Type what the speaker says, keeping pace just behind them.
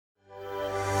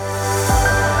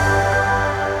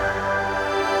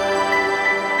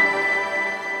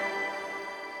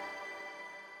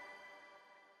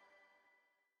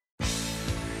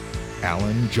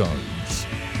Jones,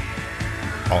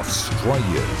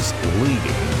 Australia's leading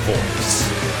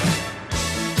voice.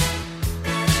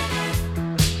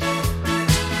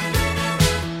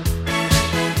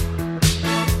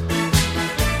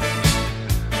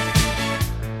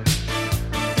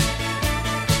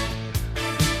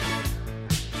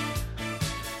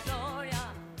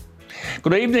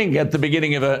 Good evening at the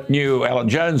beginning of a new Alan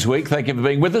Jones week. Thank you for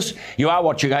being with us. You are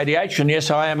watching ADH, and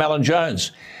yes, I am Alan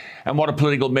Jones. And what a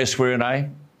political mess we're in, eh?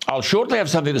 I'll shortly have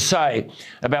something to say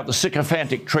about the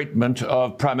sycophantic treatment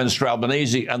of Prime Minister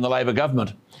Albanese and the Labor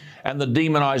government and the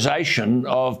demonisation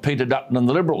of Peter Dutton and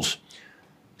the Liberals.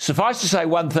 Suffice to say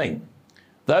one thing.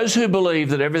 Those who believe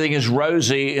that everything is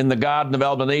rosy in the garden of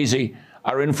Albanese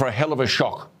are in for a hell of a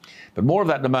shock. But more of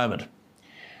that in a moment.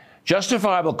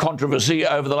 Justifiable controversy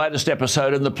over the latest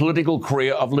episode in the political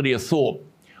career of Lydia Thorpe.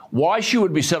 Why she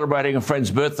would be celebrating a friend's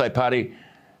birthday party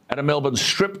at a Melbourne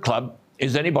strip club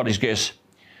is anybody's guess.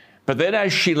 But then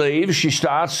as she leaves, she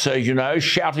starts, as you know,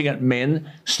 shouting at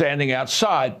men standing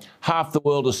outside. Half the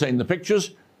world has seen the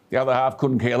pictures, the other half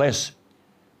couldn't care less.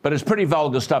 But it's pretty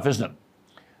vulgar stuff, isn't it?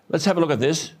 Let's have a look at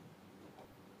this.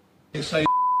 You say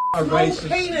a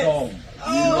racist dog.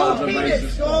 Oh,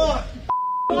 penis, God.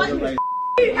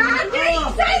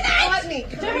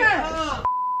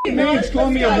 You man's call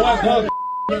me a white dog.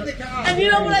 And you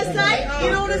know what I say?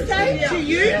 You know what I say to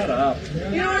you? Shut up.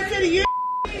 You know what I say to you?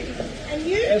 And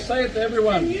you? Yeah, say it to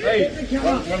everyone. Hey,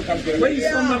 welcome to please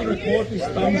someone report this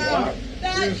thumbs up.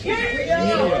 You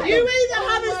either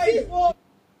have a sister.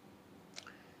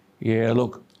 Yeah,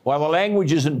 look, while the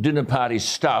language isn't dinner party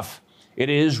stuff, it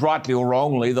is, rightly or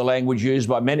wrongly, the language used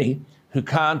by many who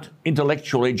can't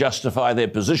intellectually justify their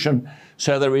position,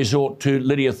 so they resort to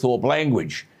Lydia Thorpe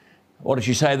language. What did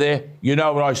she say there? You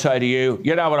know what I say to you.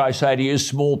 You know what I say to you,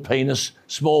 small penis,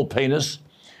 small penis.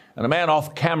 And a man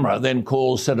off camera then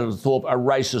calls Senator Thorpe a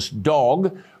racist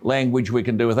dog, language we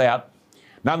can do without.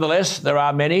 Nonetheless, there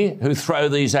are many who throw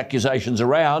these accusations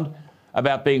around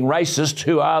about being racist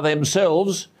who are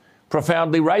themselves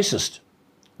profoundly racist.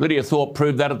 Lydia Thorpe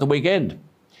proved that at the weekend.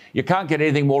 You can't get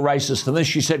anything more racist than this.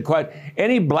 She said, quote,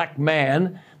 any black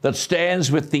man that stands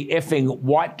with the effing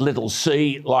white little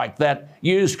C like that,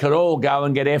 yous could all go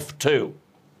and get F too.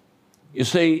 You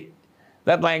see,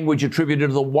 that language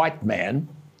attributed to the white man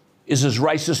is as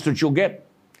racist as you'll get.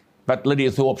 But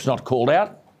Lydia Thorpe's not called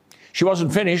out. She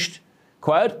wasn't finished.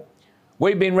 Quote,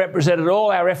 we've been represented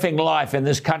all our effing life in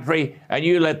this country and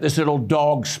you let this little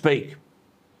dog speak.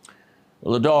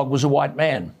 Well, the dog was a white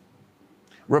man.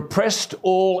 Repressed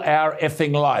all our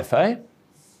effing life, eh?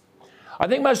 I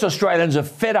think most Australians are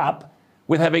fed up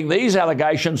with having these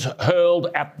allegations hurled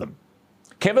at them.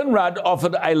 Kevin Rudd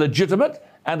offered a legitimate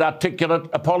and articulate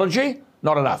apology.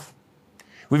 Not enough.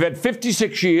 We've had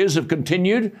 56 years of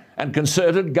continued and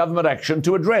concerted government action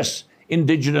to address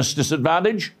Indigenous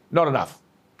disadvantage. Not enough.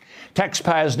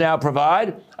 Taxpayers now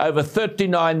provide over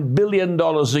 $39 billion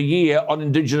a year on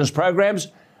Indigenous programs,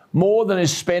 more than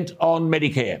is spent on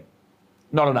Medicare.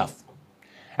 Not enough.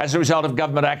 As a result of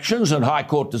government actions and High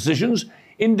Court decisions,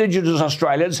 Indigenous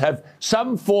Australians have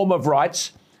some form of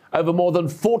rights over more than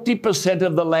 40%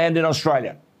 of the land in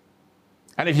Australia.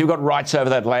 And if you've got rights over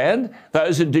that land,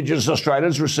 those Indigenous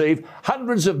Australians receive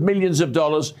hundreds of millions of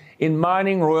dollars in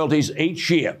mining royalties each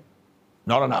year.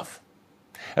 Not enough.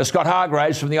 As Scott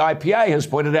Hargraves from the IPA has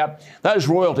pointed out, those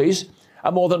royalties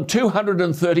are more than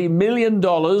 $230 million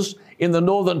in the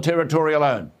Northern Territory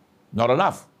alone. Not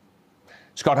enough.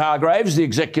 Scott Hargraves, the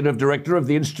Executive Director of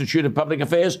the Institute of Public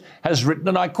Affairs, has written,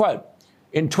 and I quote,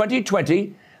 in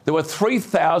 2020, there were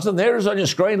 3,000, there it is on your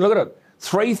screen, look at it,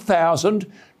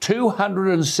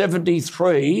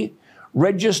 3,273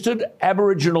 registered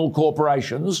Aboriginal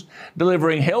corporations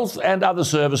delivering health and other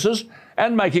services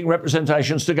and making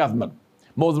representations to government.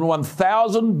 More than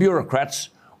 1,000 bureaucrats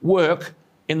work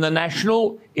in the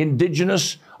National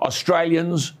Indigenous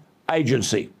Australians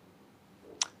Agency.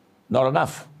 Not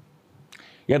enough.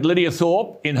 Yet Lydia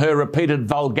Thorpe, in her repeated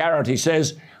vulgarity,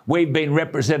 says, we've been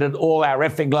represented all our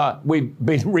effing lives. We've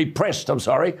been repressed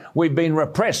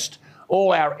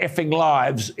all our effing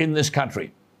lives in this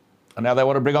country. And now they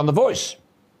want to bring on The Voice.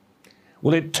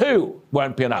 Well, it too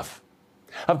won't be enough.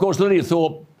 Of course, Lydia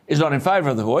Thorpe is not in favour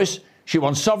of The Voice. She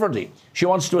wants sovereignty. She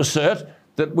wants to assert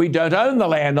that we don't own the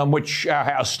land on which our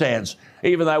house stands,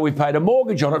 even though we've paid a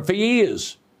mortgage on it for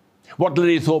years. What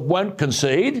Lydia Thorpe won't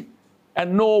concede,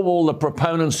 and nor will the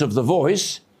proponents of The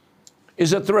Voice, is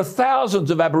that there are thousands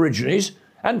of Aborigines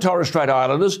and Torres Strait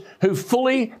Islanders who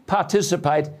fully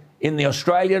participate in the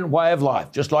Australian way of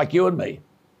life, just like you and me.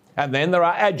 And then there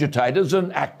are agitators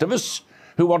and activists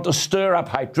who want to stir up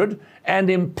hatred and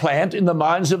implant in the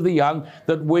minds of the young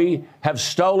that we have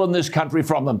stolen this country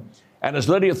from them. And as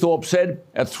Lydia Thorpe said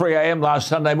at 3 a.m. last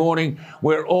Sunday morning,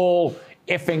 we're all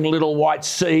effing little white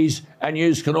C's and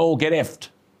yous can all get effed.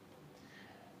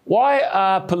 Why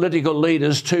are political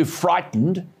leaders too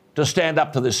frightened to stand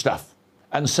up to this stuff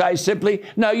and say simply,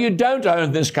 no, you don't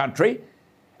own this country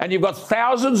and you've got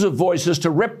thousands of voices to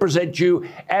represent you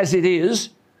as it is,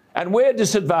 and where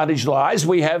disadvantage lies,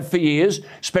 we have for years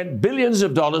spent billions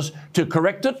of dollars to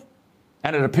correct it,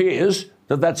 and it appears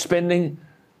that that spending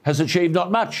has achieved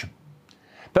not much.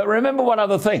 But remember one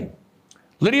other thing.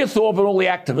 Lydia Thorpe and all the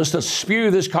activists that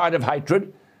spew this kind of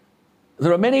hatred,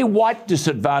 there are many white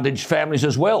disadvantaged families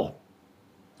as well.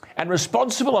 And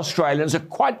responsible Australians are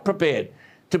quite prepared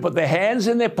to put their hands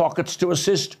in their pockets to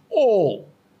assist all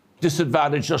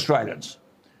disadvantaged Australians.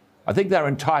 I think they're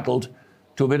entitled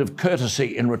to a bit of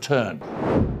courtesy in return.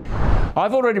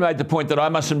 I've already made the point that I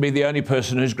mustn't be the only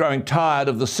person who's growing tired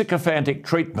of the sycophantic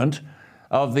treatment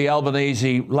of the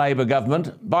Albanese Labor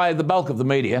government by the bulk of the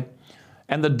media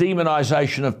and the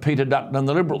demonisation of Peter Dutton and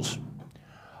the Liberals.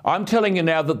 I'm telling you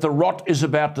now that the rot is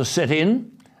about to set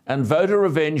in and voter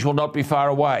revenge will not be far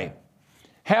away.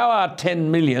 How are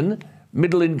 10 million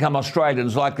middle-income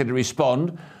Australians likely to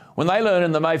respond when they learn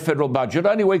in the May federal budget,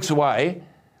 only weeks away,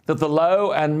 that the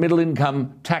low and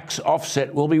middle-income tax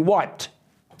offset will be wiped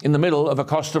in the middle of a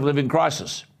cost of living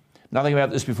crisis? Nothing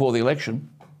about this before the election.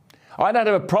 I don't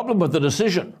have a problem with the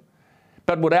decision,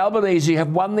 but would Albanese have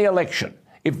won the election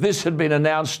if this had been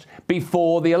announced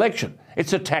before the election?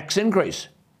 It's a tax increase.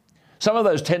 Some of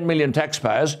those 10 million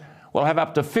taxpayers will have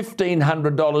up to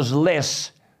 $1,500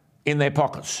 less in their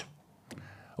pockets.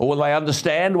 Or will they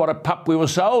understand what a pup we were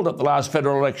sold at the last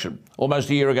federal election almost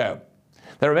a year ago?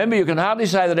 Now remember, you can hardly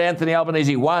say that Anthony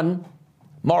Albanese won,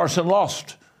 Morrison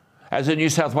lost. As in New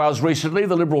South Wales recently,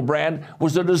 the Liberal brand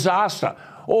was a disaster.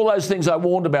 All those things I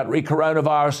warned about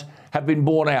re-coronavirus have been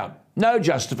borne out. No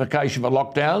justification for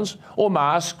lockdowns or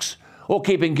masks or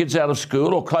keeping kids out of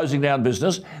school or closing down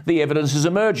business. The evidence is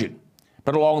emerging.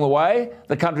 But along the way,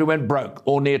 the country went broke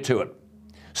or near to it.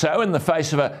 So in the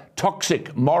face of a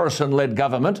toxic Morrison-led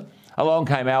government, along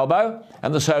came Albo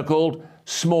and the so-called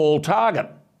small target.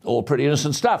 All pretty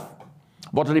innocent stuff.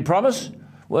 What did he promise?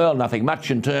 Well, nothing much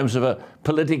in terms of a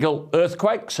political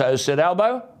earthquake, so said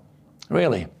Albo.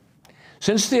 Really?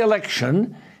 Since the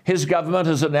election, his government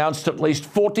has announced at least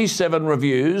 47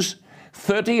 reviews,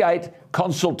 38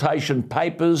 consultation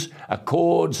papers,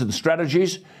 accords and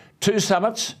strategies, 2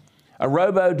 summits, a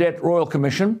robo-debt royal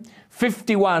commission,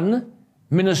 51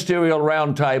 ministerial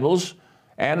roundtables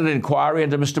and an inquiry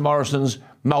into Mr Morrison's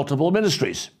multiple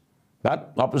ministries.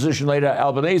 But opposition leader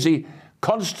Albanese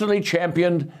constantly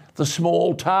championed the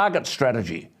small target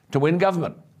strategy to win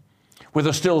government. With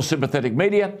a still sympathetic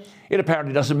media, it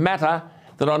apparently doesn't matter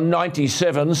that on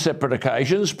 97 separate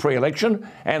occasions pre-election,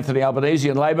 Anthony Albanese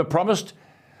and Labor promised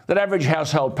that average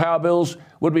household power bills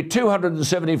would be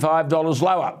 $275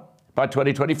 lower by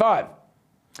 2025.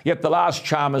 Yet the last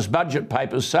Chalmers budget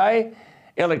papers say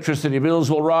electricity bills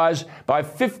will rise by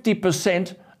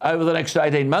 50% over the next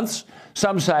 18 months,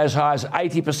 some say as high as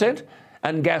 80%,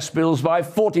 and gas bills by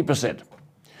 40%.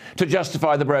 To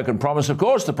justify the broken promise, of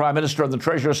course, the Prime Minister and the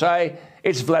Treasurer say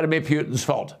it's Vladimir Putin's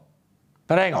fault.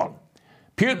 But hang on.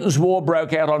 Putin's war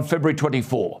broke out on February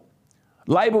 24.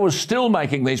 Labor was still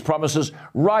making these promises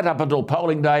right up until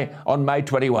polling day on May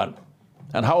 21.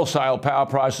 And wholesale power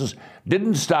prices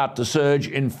didn't start to surge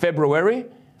in February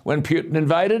when Putin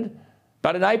invaded,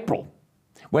 but in April,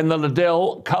 when the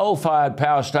Liddell coal-fired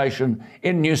power station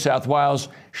in New South Wales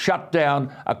shut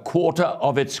down a quarter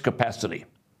of its capacity.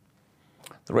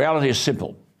 The reality is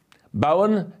simple.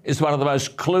 Bowen is one of the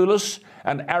most clueless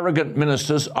and arrogant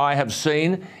ministers I have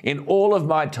seen in all of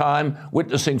my time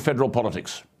witnessing federal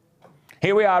politics.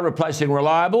 Here we are replacing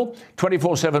reliable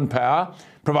 24/7 power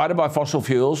provided by fossil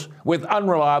fuels with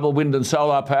unreliable wind and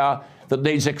solar power that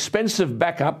needs expensive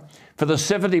backup for the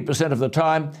 70% of the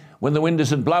time when the wind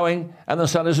isn't blowing and the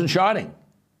sun isn't shining.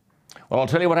 Well, I'll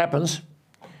tell you what happens,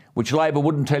 which Labor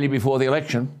wouldn't tell you before the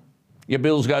election. Your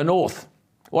bills go north.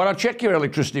 Why not check your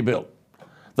electricity bill?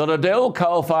 The Liddell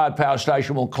coal-fired power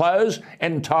station will close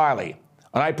entirely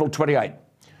on April 28,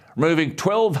 removing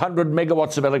 1,200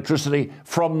 megawatts of electricity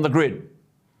from the grid.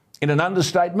 In an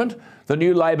understatement, the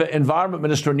new Labor Environment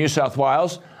Minister in New South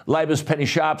Wales, Labor's Penny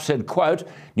Sharp, said, quote,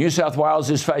 New South Wales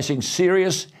is facing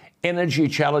serious energy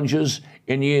challenges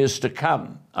in years to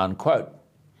come, unquote.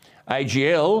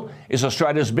 AGL is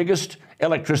Australia's biggest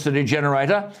electricity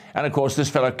generator, and of course this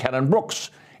fellow Cannon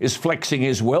Brooks is flexing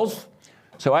his wealth.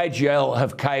 So AGL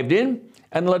have caved in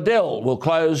and Liddell will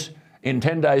close in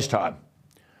 10 days' time.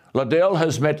 Liddell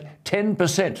has met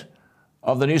 10%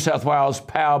 of the New South Wales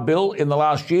power bill in the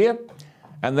last year.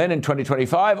 And then in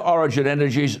 2025, Origin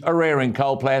Energy's Eraring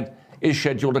coal plant is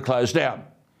scheduled to close down.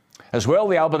 As well,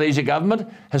 the Albanese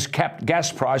government has capped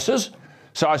gas prices,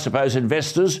 so I suppose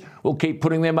investors will keep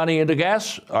putting their money into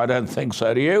gas. I don't think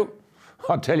so, do you?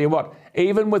 I'll tell you what,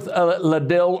 even with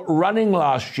Liddell running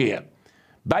last year,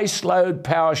 baseload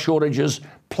power shortages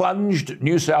plunged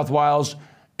New South Wales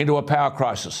into a power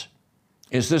crisis.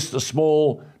 Is this the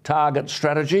small target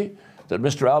strategy that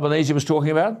Mr Albanese was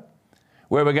talking about?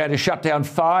 Where we're going to shut down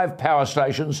 5 power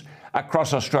stations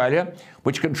across Australia,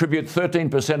 which contribute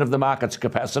 13% of the market's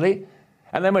capacity.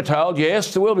 And then we're told,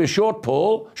 yes, there will be a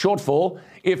shortfall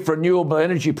if renewable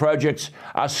energy projects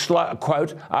are slow,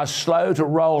 quote, are slow to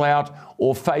roll out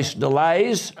or face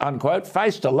delays, unquote.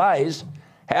 Face delays?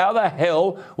 How the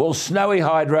hell will Snowy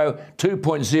Hydro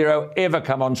 2.0 ever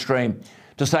come on stream?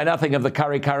 To say nothing of the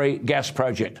Kurri Kurri gas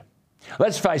project.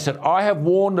 Let's face it, I have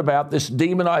warned about this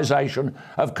demonisation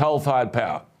of coal-fired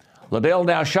power. Liddell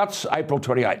now shuts April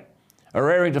 28.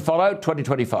 Eraring to follow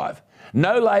 2025.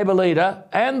 No Labor leader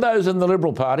and those in the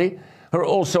Liberal Party who are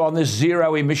also on this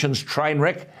zero emissions train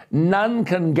wreck, none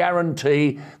can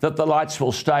guarantee that the lights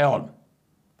will stay on.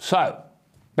 So,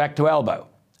 back to Albo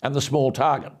and the small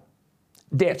target.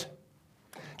 Debt.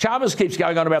 Chalmers keeps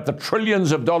going on about the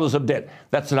trillions of dollars of debt.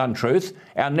 That's an untruth.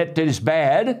 Our net debt is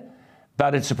bad,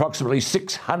 but it's approximately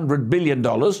 $600 billion.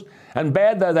 And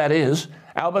bad though that is,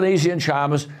 Albanese and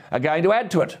Chalmers are going to add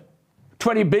to it.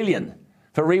 $20 billion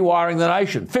for rewiring the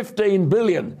nation, $15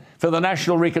 billion for the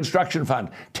National Reconstruction Fund,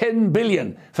 $10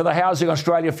 billion for the Housing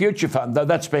Australia Future Fund, though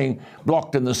that's being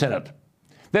blocked in the Senate.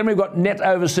 Then we've got net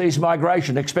overseas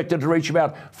migration expected to reach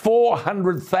about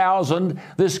 400,000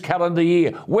 this calendar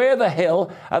year. Where the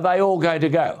hell are they all going to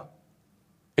go?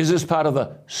 Is this part of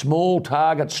the small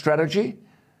target strategy?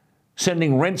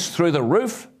 Sending rents through the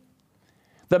roof?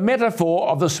 The metaphor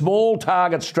of the small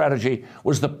target strategy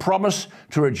was the promise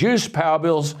to reduce power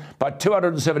bills by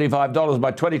 $275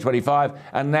 by 2025,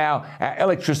 and now our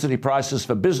electricity prices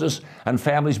for business and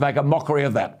families make a mockery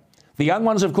of that. The young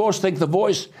ones, of course, think the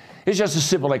voice is just a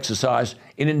simple exercise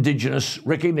in Indigenous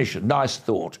recognition. Nice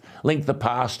thought. Link the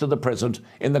past to the present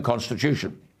in the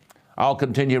Constitution. I'll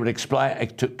continue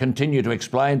to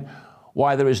explain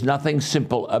why there is nothing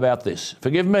simple about this.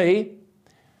 Forgive me,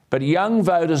 but young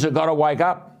voters have got to wake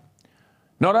up.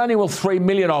 Not only will 3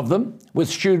 million of them with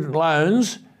student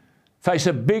loans face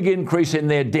a big increase in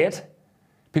their debt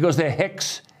because their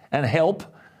HECS and HELP,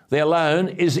 their loan,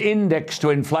 is indexed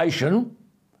to inflation,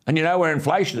 and you know where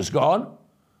inflation has gone.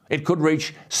 It could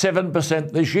reach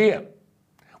 7% this year.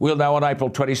 We'll know on April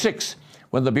 26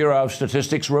 when the Bureau of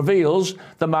Statistics reveals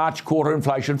the March quarter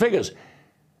inflation figures.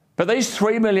 But these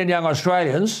 3 million young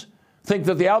Australians think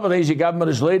that the Albanese government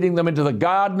is leading them into the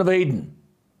Garden of Eden.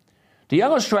 Do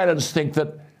young Australians think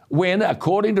that when,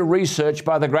 according to research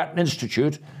by the Grattan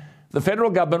Institute, the federal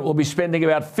government will be spending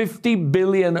about $50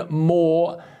 billion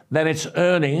more than it's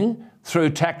earning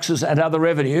through taxes and other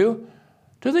revenue,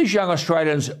 do these young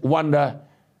Australians wonder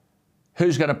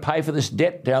who's going to pay for this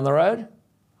debt down the road?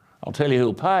 I'll tell you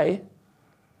who'll pay.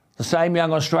 The same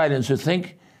young Australians who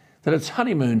think that it's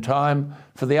honeymoon time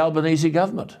for the Albanese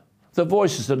government. The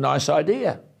voice is a nice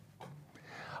idea.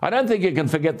 I don't think you can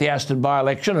forget the Aston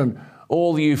by-election and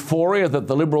all the euphoria that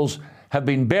the Liberals have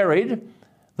been buried.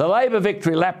 The Labor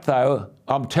victory lap, though,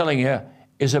 I'm telling you,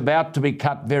 is about to be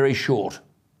cut very short.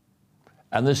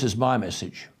 And this is my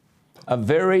message. A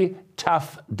very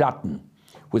tough Dutton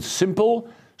with simple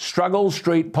struggle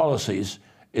street policies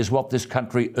is what this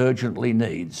country urgently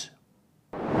needs.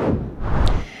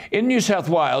 In New South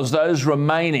Wales, those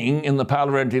remaining in the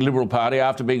Parliamentary Liberal Party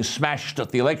after being smashed at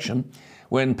the election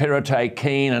when Perrottet,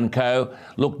 Keane and co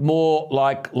looked more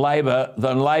like Labor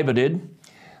than Labor did,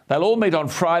 they'll all meet on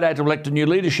Friday to elect a new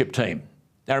leadership team.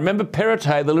 Now remember,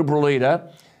 Perrottet, the Liberal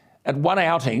leader, at one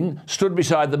outing stood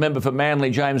beside the member for Manly,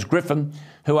 James Griffin,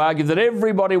 who argued that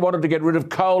everybody wanted to get rid of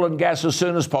coal and gas as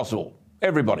soon as possible.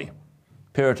 Everybody.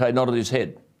 Perrottet nodded his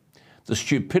head. The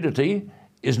stupidity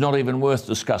is not even worth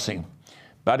discussing,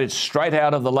 but it's straight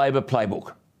out of the Labor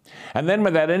playbook. And then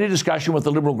without any discussion with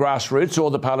the Liberal grassroots or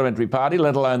the Parliamentary Party,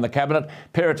 let alone the Cabinet,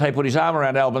 Perrottet put his arm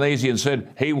around Albanese and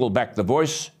said he will back the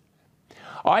voice.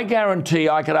 I guarantee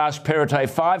I could ask Perrottet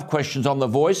 5 questions on the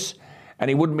voice and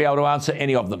he wouldn't be able to answer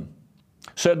any of them.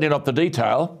 Certainly not the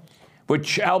detail,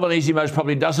 which Albanese most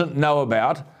probably doesn't know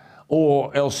about,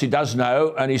 or else he does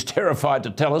know and he's terrified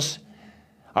to tell us.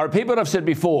 I repeat what I've said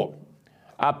before.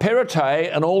 Are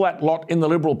Perrottet and all that lot in the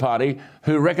Liberal Party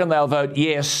who reckon they'll vote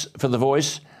yes for the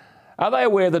voice, are they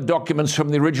aware that documents from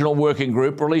the original working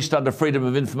group released under Freedom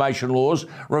of Information laws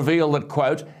reveal that,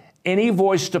 quote, any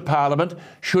voice to Parliament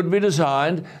should be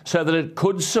designed so that it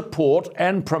could support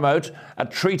and promote a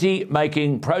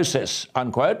treaty-making process,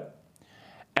 unquote,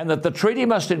 and that the treaty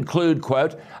must include,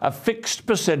 quote, a fixed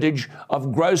percentage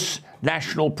of gross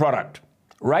national product,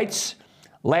 rates,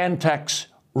 land tax,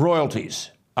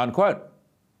 royalties, unquote.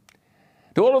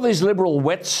 Do all of these Liberal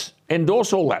wets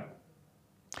endorse all that?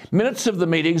 Minutes of the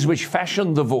meetings which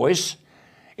fashioned the voice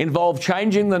involve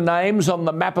changing the names on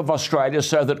the map of Australia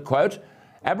so that, quote,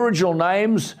 Aboriginal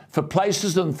names for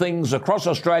places and things across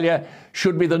Australia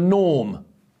should be the norm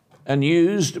and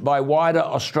used by wider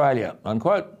Australia,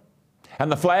 unquote.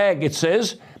 And the flag, it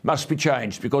says, must be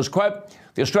changed because, quote,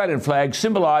 the Australian flag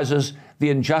symbolises the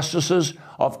injustices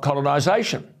of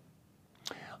colonisation.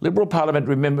 Liberal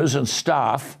parliamentary members and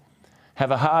staff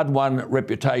have a hard-won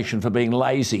reputation for being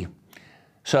lazy.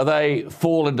 So they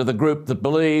fall into the group that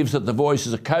believes that the voice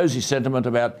is a cosy sentiment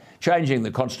about changing the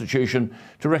Constitution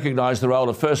to recognise the role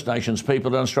of First Nations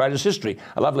people in Australia's history.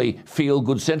 A lovely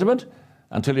feel-good sentiment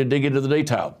until you dig into the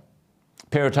detail.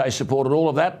 Perrottet supported all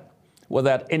of that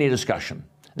without any discussion.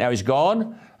 Now he's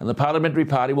gone and the Parliamentary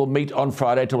Party will meet on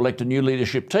Friday to elect a new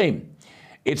leadership team.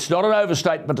 It's not an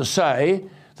overstatement to say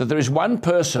that there is one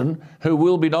person who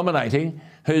will be nominating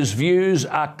whose views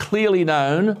are clearly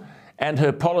known and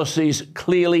her policies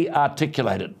clearly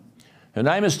articulated. Her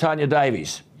name is Tanya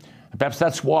Davies. Perhaps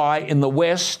that's why in the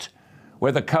West,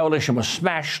 where the coalition was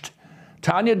smashed,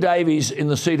 Tanya Davies in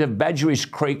the seat of Badgerys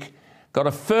Creek got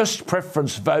a first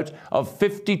preference vote of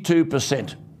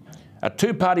 52%, a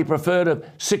two-party preferred of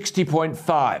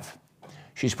 60.5.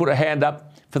 She's put her hand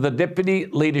up for the deputy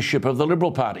leadership of the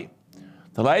Liberal Party.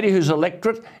 The lady whose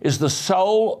electorate is the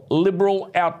sole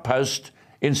Liberal outpost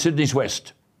in Sydney's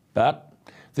West. But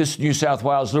this New South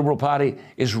Wales Liberal Party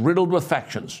is riddled with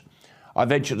factions. I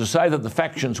venture to say that the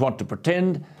factions want to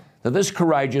pretend that this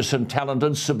courageous and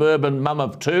talented suburban mum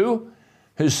of two,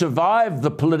 who survived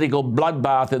the political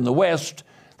bloodbath in the West,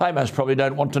 they most probably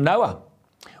don't want to know her.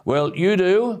 Well, you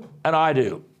do, and I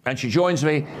do. And she joins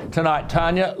me tonight.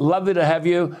 Tanya, lovely to have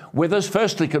you with us.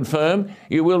 Firstly, confirm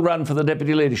you will run for the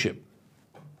deputy leadership.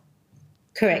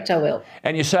 Correct, I will.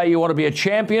 And you say you want to be a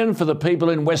champion for the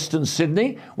people in Western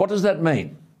Sydney. What does that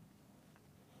mean?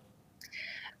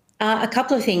 A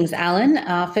couple of things, Alan.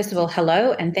 First of all,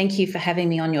 hello, and thank you for having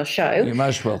me on your show. You're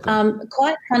most welcome.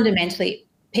 Quite fundamentally,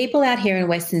 people out here in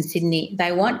Western Sydney,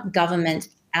 they want government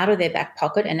out of their back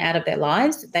pocket and out of their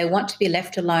lives. They want to be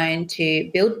left alone to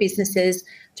build businesses,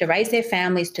 to raise their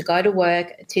families, to go to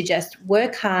work, to just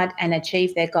work hard and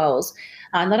achieve their goals,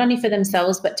 not only for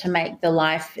themselves, but to make the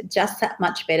life just that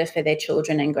much better for their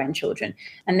children and grandchildren.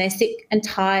 And they're sick and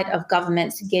tired of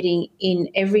governments getting in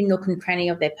every nook and cranny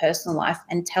of their personal life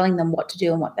and telling them what to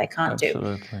do and what they can't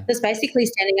do. It's basically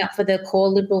standing up for the core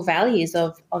Liberal values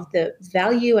of the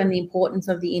value and the importance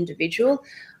of the individual,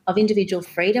 of individual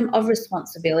freedom, of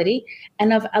responsibility,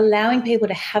 and of allowing people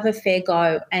to have a fair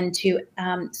go and to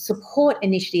support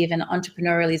initiative and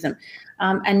entrepreneurialism,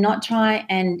 and not try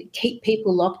and keep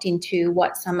people locked into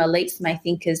what some elites may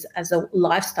think as a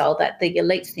lifestyle that the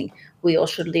elites think we all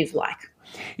should live like.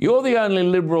 You're the only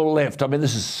Liberal left. I mean,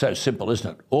 this is so simple, isn't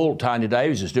it? All Tanya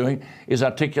Davies is doing is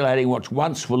articulating what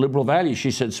once were Liberal values.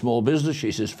 She said small business,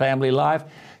 she says family life,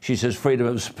 she says freedom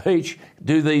of speech,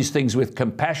 do these things with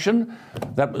compassion.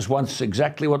 That was once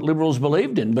exactly what Liberals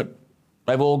believed in, but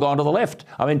they've all gone to the left.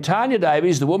 I mean, Tanya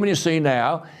Davies, the woman you see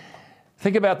now,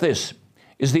 think about this,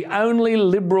 is the only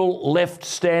Liberal left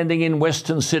standing in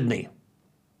Western Sydney.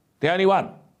 The only one.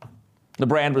 The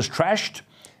brand was trashed,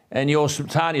 and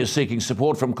Tanya is seeking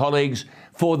support from colleagues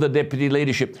for the deputy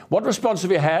leadership. What response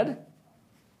have you had?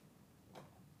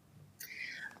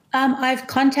 I've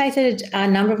contacted a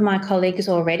number of my colleagues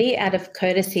already out of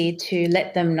courtesy to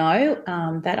let them know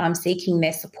that I'm seeking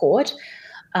their support.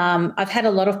 I've had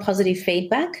a lot of positive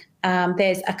feedback.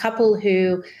 There's a couple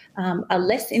who are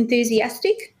less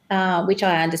enthusiastic, which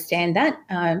I understand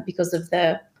that because of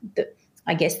the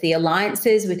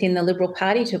alliances within the Liberal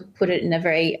Party, to put it in a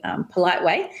very polite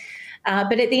way.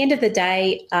 But at the end of the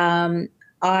day,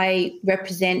 I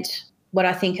represent what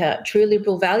I think are true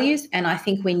Liberal values, and I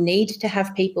think we need to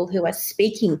have people who are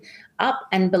speaking up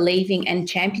and believing and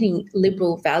championing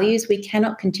Liberal values. We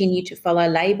cannot continue to follow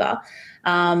Labor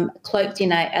cloaked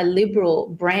in a Liberal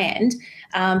brand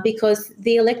because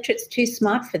the electorate's too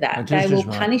smart for that. They will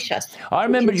punish us. I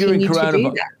remember during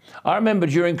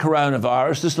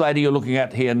coronavirus, this lady you're looking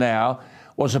at here now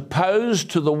was opposed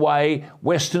to the way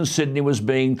Western Sydney was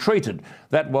being treated.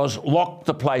 That was lock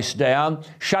the place down,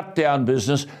 shut down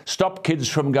business, stop kids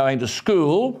from going to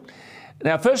school.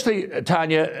 Now, firstly,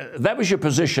 Tanya, that was your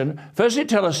position. Firstly,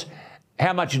 tell us,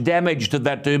 how much damage did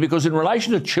that do? Because in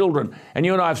relation to children, and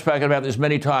you and I have spoken about this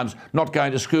many times, not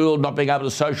going to school, not being able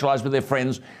to socialise with their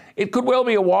friends, it could well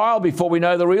be a while before we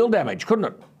know the real damage, couldn't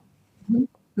it?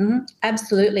 Mm-hmm.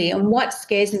 Absolutely. And what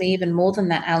scares me even more than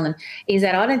that, Alan, is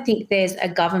that I don't think there's a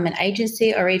government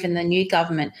agency or even the new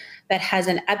government that has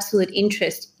an absolute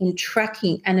interest in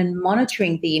tracking and in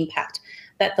monitoring the impact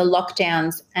that the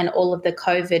lockdowns and all of the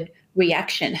COVID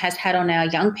reaction has had on our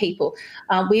young people.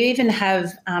 We even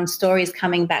have stories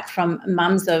coming back from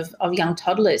mums of young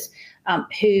toddlers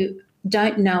who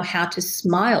don't know how to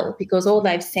smile because all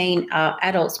they've seen are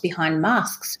adults behind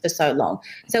masks for so long.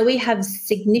 So we have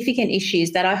significant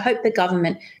issues that I hope the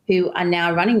government who are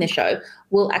now running the show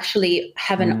will actually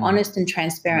have an honest and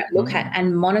transparent look at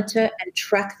and monitor and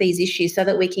track these issues so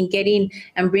that we can get in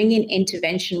and bring in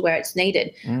intervention where it's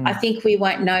needed. I think we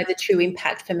won't know the true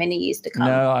impact for many years to come.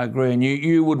 No, I agree. And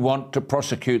you would want to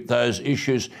prosecute those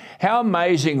issues. How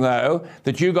amazing, though,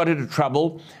 that you got into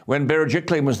trouble when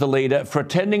Berejiklian was the leader for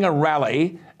attending a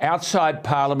rally outside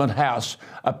Parliament House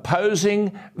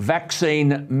opposing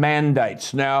vaccine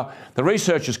mandates. Now, the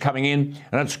research is coming in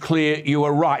and it's clear you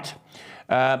were right.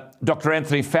 Dr.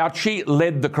 Anthony Fauci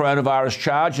led the coronavirus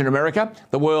charge in America.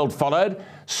 The world followed.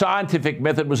 Scientific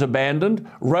method was abandoned.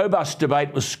 Robust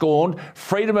debate was scorned.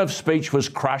 Freedom of speech was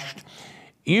crushed.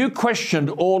 You questioned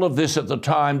all of this at the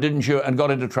time, didn't you, and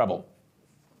got into trouble?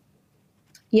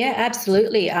 Yeah,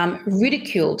 absolutely.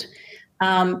 Ridiculed,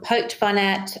 poked fun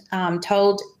at,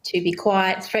 told to be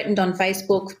quiet, threatened on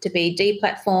Facebook to be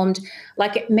deplatformed,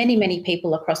 like many, many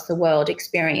people across the world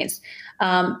experienced.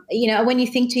 When you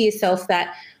think to yourself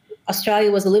that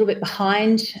Australia was a little bit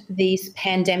behind this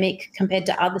pandemic compared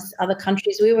to other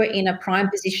countries, we were in a prime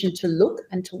position to look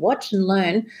and to watch and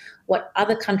learn what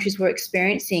other countries were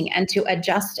experiencing and to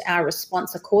adjust our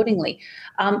response accordingly.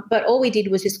 But all we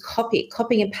did was just copy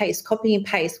and paste.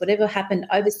 Whatever happened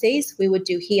overseas, we would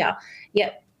do here.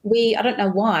 Yet I don't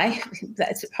know why,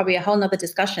 that's probably a whole nother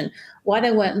discussion, why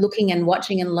they weren't looking and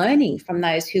watching and learning from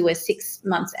those who were 6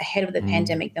 months ahead of the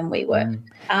pandemic than we were.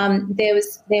 There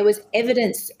was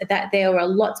evidence that there were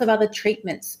lots of other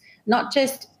treatments, not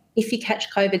just if you catch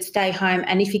COVID, stay home,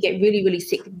 and if you get really, really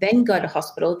sick, then go to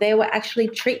hospital. There were actually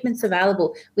treatments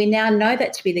available. We now know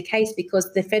that to be the case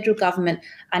because the federal government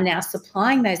are now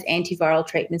supplying those antiviral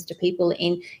treatments to people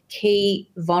in key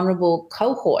vulnerable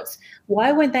cohorts.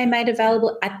 Why weren't they made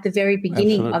available at the very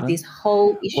beginning of this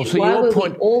whole issue? Well, so why were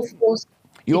point, we all forced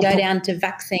to go po- down to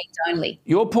vaccines only?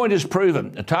 Your point is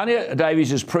proven. Tanya,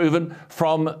 Davies is proven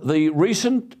from the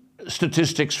recent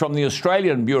statistics from the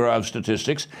Australian Bureau of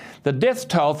Statistics. The death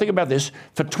toll, think about this,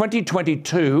 for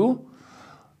 2022,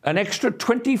 an extra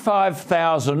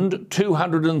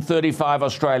 25,235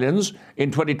 Australians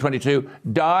in 2022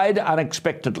 died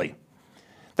unexpectedly.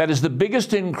 That is the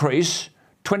biggest increase,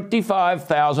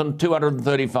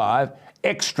 25,235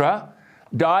 extra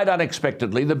died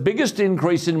unexpectedly, the biggest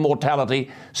increase in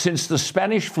mortality since the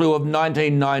Spanish flu of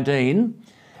 1919,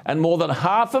 and more than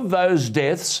half of those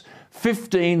deaths,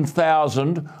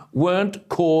 15,000, weren't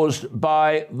caused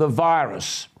by the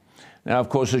virus. Now, of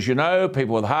course, as you know,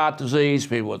 people with heart disease,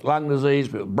 people with lung disease,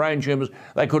 people with brain tumours,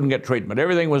 they couldn't get treatment.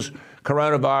 Everything was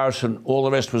coronavirus and all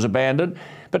the rest was abandoned.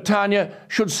 But Tanya,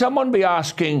 should someone be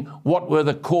asking what were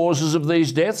the causes of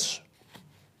these deaths?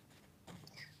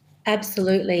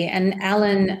 Absolutely. And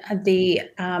Alan, the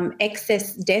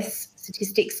excess deaths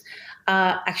statistics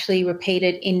are actually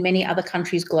repeated in many other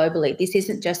countries globally. This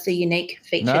isn't just a unique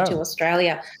feature to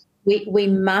Australia. We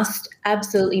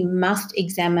absolutely must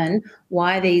examine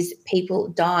why these people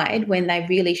died when they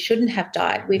really shouldn't have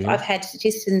died. I've had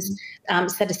statisticians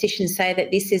say that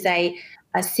this is a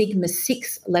sigma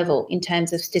 6 level in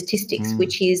terms of statistics,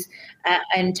 which is,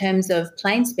 in terms of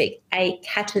plain speak, a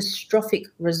catastrophic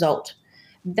result.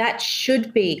 That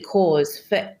should be cause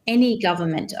for any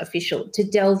government official to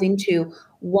delve into.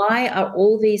 Why are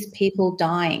all these people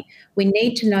dying? We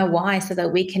need to know why so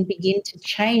that we can begin to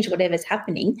change whatever's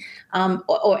happening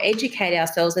or educate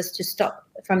ourselves as to stop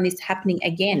from this happening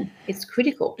again. It's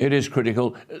critical. It is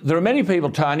critical. There are many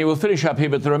people, Tanya, we'll finish up here,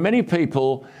 but there are many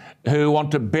people who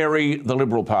want to bury the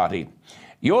Liberal Party.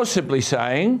 You're simply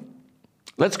saying,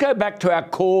 let's go back to our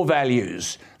core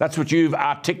values. That's what you've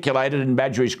articulated in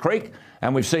Badgerys Creek,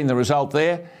 and we've seen the result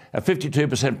there, a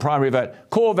 52% primary vote.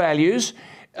 Core values.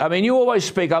 I mean, you always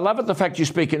speak, I love it, the fact you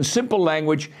speak in simple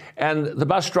language and the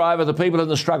bus driver, the people in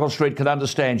the struggle street can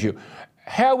understand you.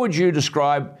 How would you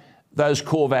describe those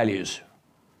core values?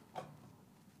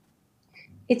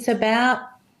 It's about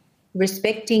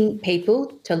respecting people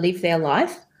to live their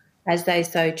life as they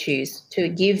so choose, to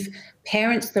give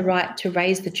parents the right to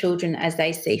raise the children as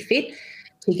they see fit,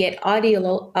 to get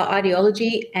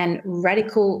ideology and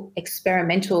radical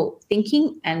experimental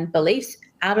thinking and beliefs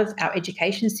out of our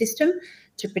education system,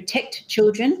 to protect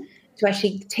children, to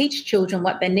actually teach children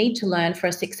what they need to learn for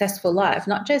a successful life,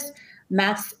 not just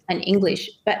maths and English,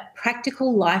 but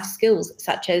practical life skills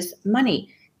such as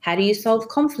money. How do you solve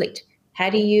conflict?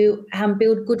 How do you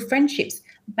build good friendships?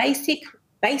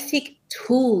 Basic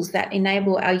tools that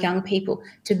enable our young people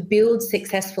to build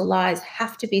successful lives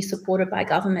have to be supported by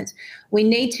governments. We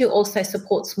need to also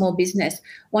support small business.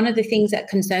 One of the things that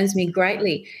concerns me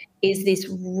greatly is this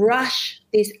rush,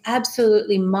 this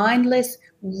absolutely mindless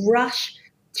rush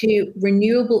to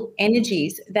renewable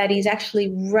energies that is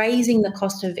actually raising the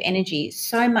cost of energy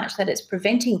so much that it's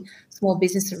preventing small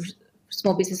businesses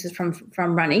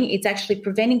from running. It's actually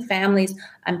preventing families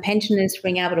and pensioners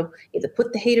from being able to either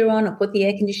put the heater on or put the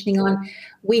air conditioning on.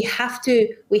 We have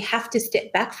to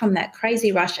step back from that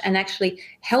crazy rush and actually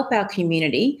help our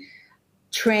community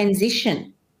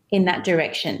transition in that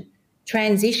direction.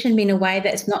 Transition in a way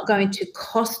that's not going to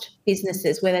cost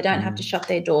businesses where they don't have to shut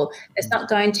their door. It's not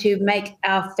going to make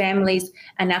our families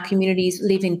and our communities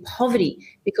live in poverty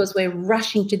because we're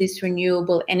rushing to this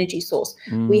renewable energy source.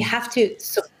 We have to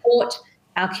support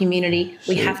our community.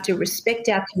 We have to respect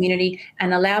our community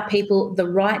and allow people the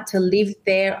right to live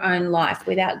their own life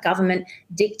without government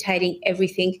dictating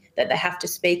everything that they have to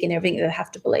speak and everything that they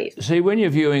have to believe. See, when you're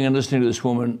viewing and listening to this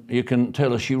woman, you can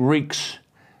tell her she reeks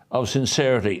of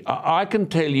sincerity. I can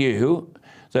tell you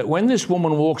that when this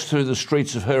woman walks through the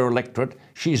streets of her electorate,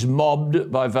 she's mobbed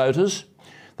by voters.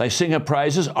 They sing her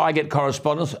praises. I get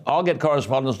correspondence. I'll get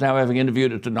correspondence now, having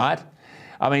interviewed her tonight.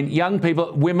 I mean, young people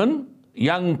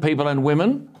and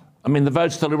women. I mean, the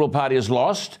votes the Liberal Party has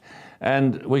lost,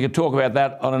 and we could talk about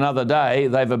that on another day.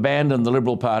 They've abandoned the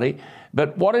Liberal Party.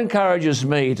 But what encourages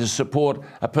me to support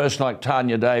a person like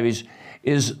Tanya Davies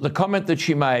is the comment that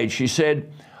she made. She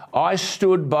said, I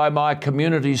stood by my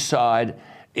community's side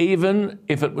even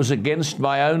if it was against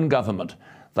my own government.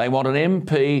 They want an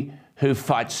MP who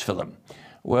fights for them.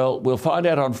 Well, we'll find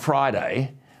out on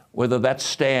Friday whether that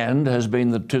stand has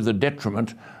been to the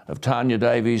detriment of Tanya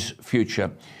Davies'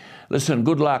 future. Listen,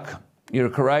 good luck. You're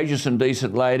a courageous and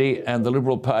decent lady, and the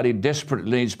Liberal Party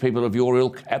desperately needs people of your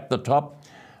ilk at the top.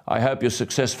 I hope you're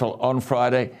successful on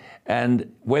Friday,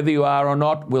 and whether you are or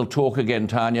not, we'll talk again,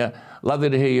 Tanya. Lovely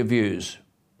to hear your views.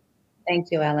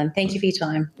 Thank you, Alan. Thank you for your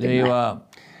time. There you are.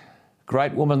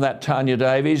 Great woman, that Tanya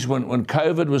Davies. When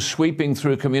COVID was sweeping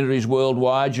through communities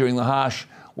worldwide during the harsh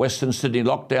Western Sydney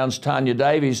lockdowns, Tanya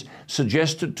Davies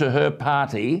suggested to her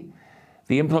party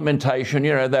the implementation,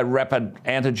 that rapid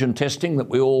antigen testing that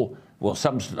we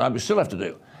still have to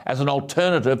do, as an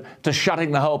alternative to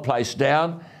shutting the whole place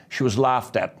down. She was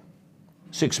laughed at.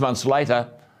 6 months later,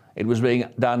 it was being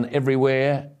done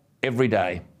everywhere, every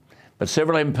day. But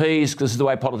several MPs, because this is the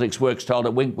way politics works, told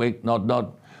her, wink, wink, nod,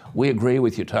 nod, we agree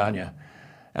with you, Tanya.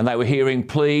 And they were hearing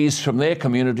pleas from their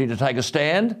community to take a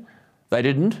stand. They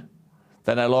didn't.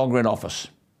 They're no longer in office.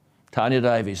 Tanya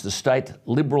Davies, the state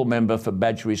Liberal member for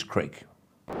Badgerys Creek.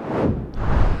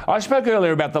 I spoke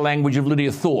earlier about the language of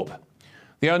Lydia Thorpe.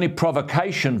 The only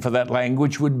provocation for that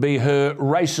language would be her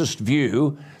racist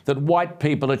view that white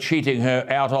people are cheating her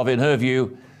out of, in her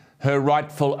view, her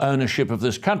rightful ownership of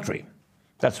this country.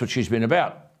 That's what she's been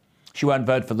about. She won't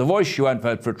vote for the voice, she won't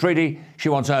vote for a treaty, she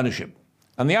wants ownership.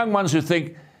 And the young ones who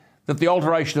think that the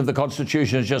alteration of the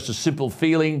Constitution is just a simple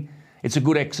feeling, it's a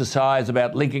good exercise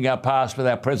about linking our past with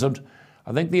our present,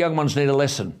 I think the young ones need a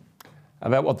lesson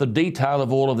about what the detail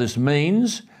of all of this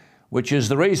means, which is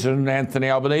the reason Anthony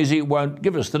Albanese won't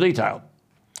give us the detail.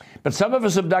 But some of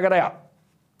us have dug it out.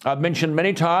 I've mentioned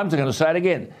many times, I'm going to say it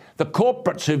again, the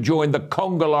corporates who've joined the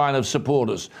conga line of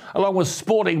supporters, along with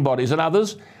sporting bodies and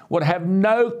others, would have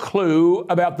no clue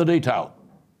about the detail.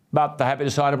 But they're happy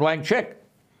to sign a blank cheque.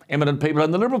 Eminent people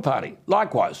in the Liberal Party,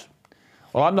 likewise.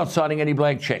 Well, I'm not signing any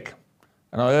blank cheque,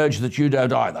 and I urge that you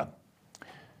don't either.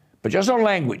 But just on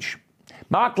language,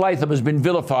 Mark Latham has been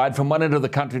vilified from one end of the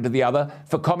country to the other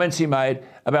for comments he made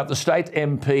about the state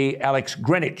MP Alex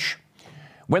Greenwich.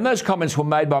 When those comments were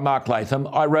made by Mark Latham,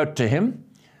 I wrote to him,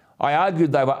 I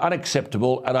argued they were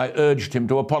unacceptable, and I urged him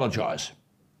to apologise.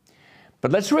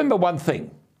 But let's remember one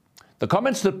thing. The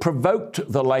comments that provoked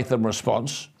the Latham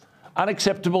response,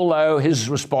 unacceptable though his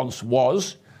response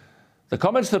was, the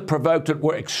comments that provoked it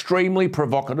were extremely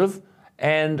provocative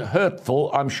and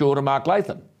hurtful, I'm sure, to Mark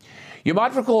Latham. You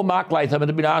might recall Mark Latham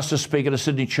had been asked to speak at a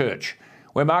Sydney church,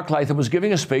 where Mark Latham was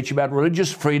giving a speech about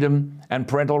religious freedom and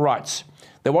parental rights.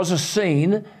 There was a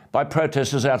scene by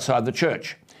protesters outside the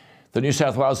church. The New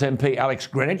South Wales MP Alex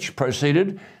Greenwich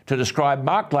proceeded to describe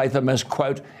Mark Latham as,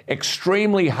 quote,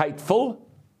 extremely hateful,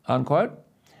 unquote,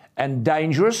 and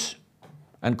dangerous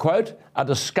and, quote, a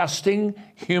disgusting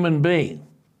human being.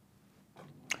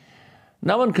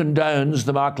 No one condones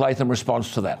the Mark Latham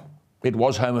response to that. It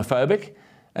was homophobic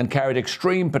and carried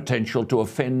extreme potential to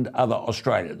offend other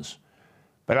Australians.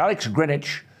 But Alex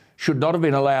Greenwich should not have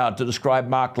been allowed to describe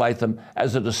Mark Latham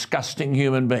as a disgusting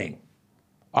human being.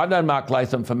 I've known Mark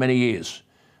Latham for many years.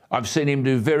 I've seen him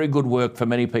do very good work for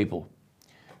many people.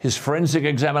 His forensic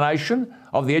examination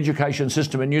of the education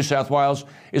system in New South Wales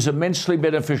is immensely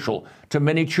beneficial to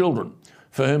many children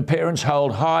for whom parents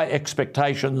hold high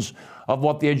expectations of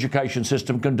what the education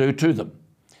system can do to them.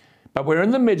 But we're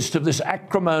in the midst of this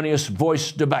acrimonious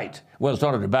voice debate. Well, it's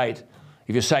not a debate.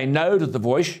 If you say no to the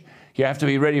voice, you have to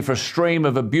be ready for a stream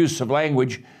of abusive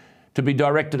language to be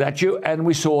directed at you, and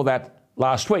we saw that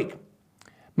last week.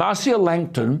 Marcia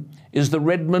Langton is the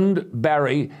Redmond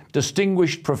Barry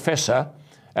Distinguished Professor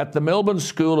at the Melbourne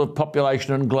School of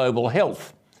Population and Global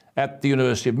Health at the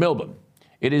University of Melbourne.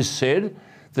 It is said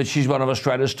that she's one of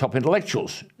Australia's top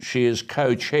intellectuals. She is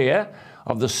co-chair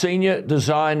of the senior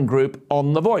design group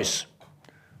on The Voice.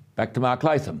 Back to Mark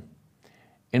Latham.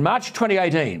 In March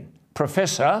 2018,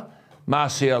 Professor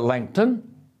Marcia Langton,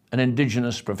 an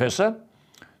Indigenous professor,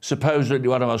 supposedly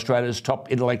one of Australia's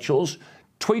top intellectuals,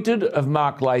 tweeted of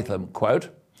Mark Latham, quote,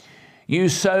 "You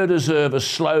so deserve a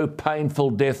slow, painful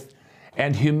death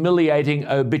and humiliating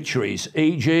obituaries,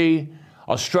 e.g.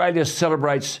 Australia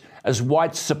celebrates as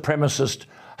white supremacist,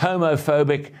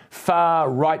 homophobic, far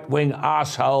right-wing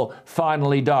arsehole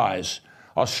finally dies.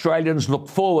 Australians look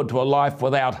forward to a life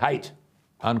without hate,"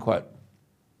 unquote.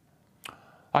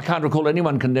 I can't recall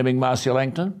anyone condemning Marcia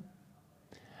Langton.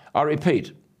 I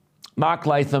repeat, Mark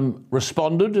Latham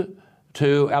responded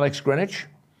to Alex Greenwich.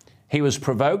 He was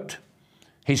provoked.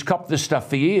 He's copped this stuff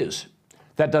for years.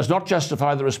 That does not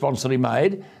justify the response that he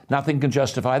made. Nothing can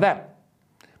justify that.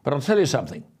 But I'll tell you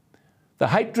something. The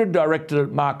hatred directed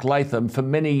at Mark Latham for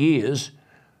many years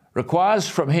requires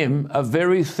from him a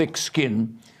very thick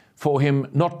skin for him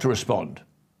not to respond.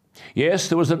 Yes,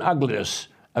 there was an ugliness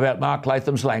about Mark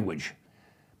Latham's language,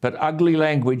 but ugly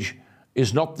language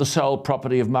is not the sole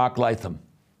property of Mark Latham.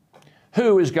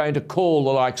 Who is going to call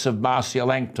the likes of Marcia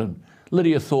Langton,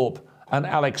 Lydia Thorpe and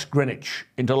Alex Greenwich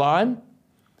into line?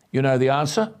 You know the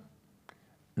answer?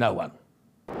 No one.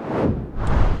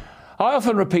 I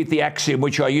often repeat the axiom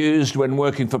which I used when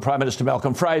working for Prime Minister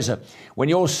Malcolm Fraser. When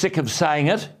you're sick of saying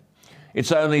it,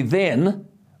 it's only then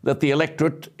that the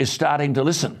electorate is starting to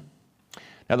listen.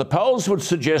 Now, the polls would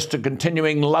suggest a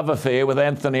continuing love affair with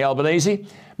Anthony Albanese,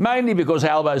 mainly because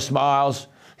Albo smiles,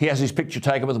 he has his picture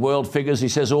taken with world figures, he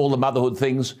says all the motherhood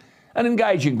things, an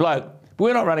engaging bloke. But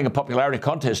we're not running a popularity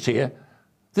contest here.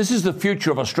 This is the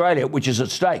future of Australia, which is at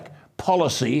stake.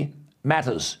 Policy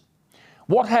matters.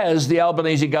 What has the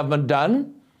Albanese government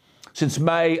done since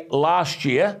May last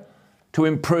year to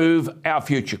improve our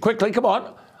future? Quickly, come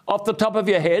on, off the top of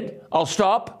your head, I'll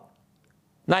stop.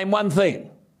 Name one thing.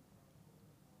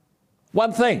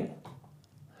 One thing.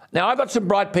 Now, I've got some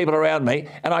bright people around me,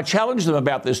 and I challenged them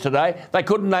about this today. They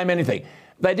couldn't name anything.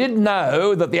 They did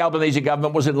know that the Albanese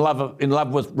government was in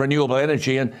love with renewable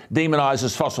energy and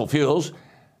demonises fossil fuels,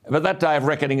 but that day of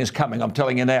reckoning is coming, I'm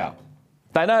telling you now.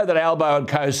 They know that Albo and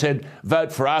co said,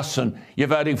 vote for us and you're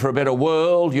voting for a better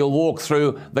world, you'll walk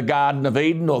through the Garden of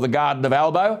Eden or the Garden of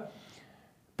Albo.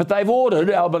 But they've ordered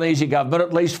Albanese government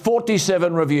at least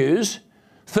 47 reviews,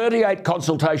 38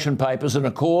 consultation papers and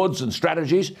accords and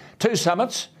strategies, 2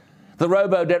 summits, the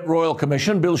Robo-Debt Royal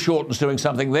Commission, Bill Shorten's doing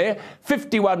something there,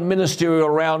 51 ministerial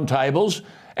roundtables,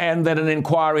 and then an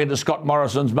inquiry into Scott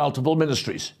Morrison's multiple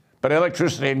ministries. But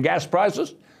electricity and gas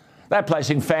prices, they're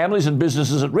placing families and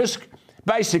businesses at risk.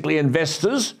 Basically,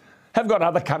 investors have got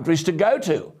other countries to go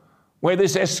to where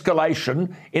this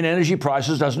escalation in energy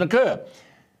prices doesn't occur.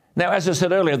 Now, as I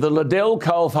said earlier, the Liddell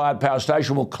coal-fired power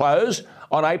station will close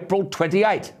on April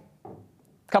 28, a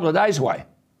couple of days away,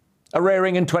 a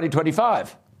rearing in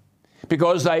 2025,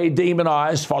 because they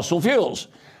demonise fossil fuels.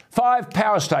 5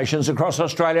 power stations across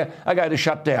Australia are going to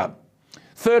shut down.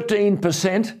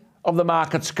 13% of the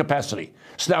market's capacity.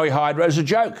 Snowy Hydro's a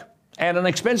joke, and an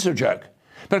expensive joke.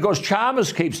 But of course,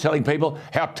 Chalmers keeps telling people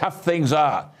how tough things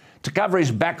are to cover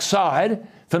his backside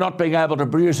for not being able to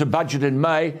produce a budget in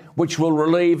May which will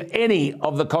relieve any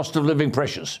of the cost of living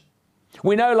pressures.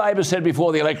 We know Labor said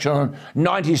before the election on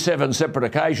 97 separate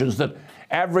occasions that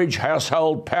average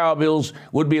household power bills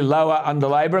would be lower under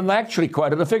Labor, and they actually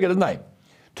quoted a figure, didn't they?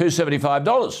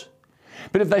 $275.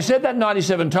 But if they said that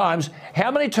 97 times,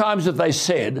 how many times have they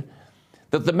said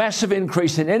that the massive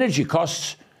increase in energy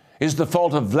costs is the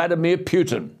fault of Vladimir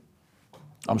Putin?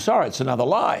 I'm sorry, it's another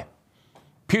lie.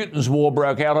 Putin's war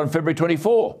broke out on February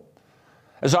 24.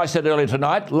 As I said earlier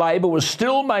tonight, Labor was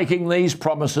still making these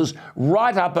promises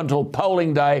right up until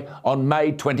polling day on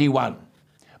May 21.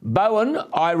 Bowen,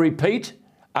 I repeat,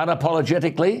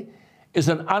 unapologetically, is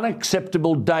an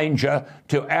unacceptable danger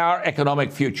to our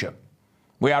economic future.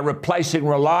 We are replacing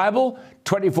reliable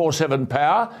 24/7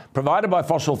 power provided by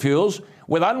fossil fuels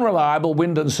with unreliable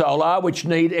wind and solar, which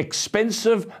need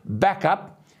expensive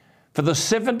backup for the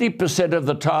 70% of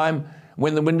the time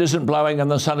when the wind isn't blowing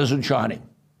and the sun isn't shining.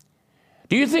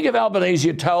 Do you think if Albanese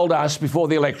had told us before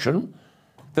the election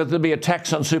that there'd be a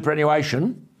tax on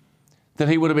superannuation, that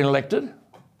he would have been elected?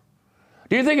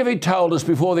 Do you think if he'd told us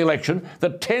before the election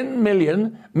that 10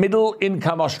 million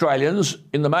middle-income Australians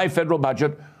in the May federal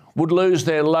budget would lose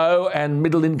their low and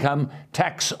middle-income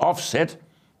tax offset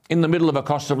in the middle of a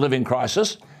cost of living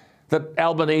crisis, that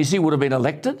Albanese would have been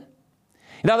elected?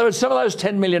 In other words, some of those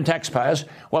 10 million taxpayers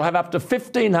will have up to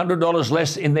 $1,500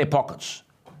 less in their pockets.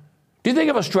 Do you think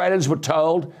if Australians were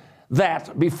told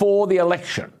that before the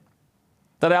election,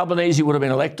 that Albanese would have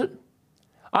been elected?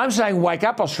 I'm saying wake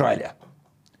up, Australia.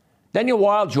 Daniel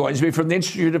Wild joins me from the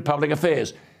Institute of Public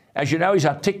Affairs. As you know, he's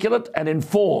articulate and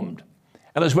informed.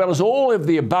 And as well as all of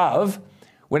the above,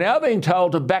 we're now being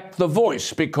told to back the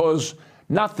voice because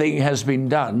nothing has been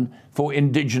done for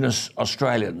Indigenous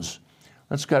Australians.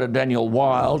 Let's go to Daniel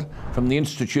Wild from the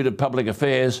Institute of Public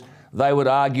Affairs. They would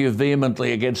argue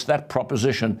vehemently against that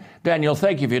proposition. Daniel,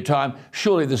 thank you for your time.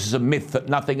 Surely this is a myth that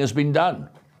nothing has been done.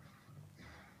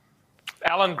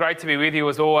 Alan, great to be with you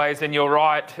as always, and you're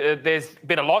right, there's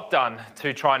been a lot done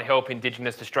to try and help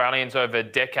Indigenous Australians over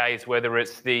decades, whether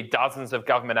it's the dozens of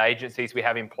government agencies we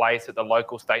have in place at the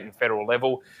local, state and federal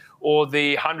level, or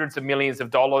the hundreds of millions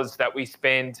of dollars that we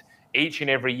spend each and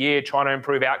every year trying to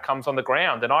improve outcomes on the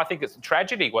ground. And I think it's a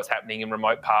tragedy what's happening in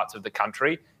remote parts of the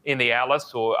country, in the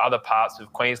Alice or other parts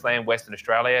of Queensland, Western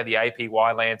Australia, the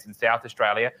APY lands in South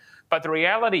Australia. But the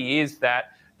reality is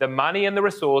that the money and the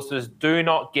resources do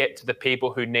not get to the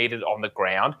people who need it on the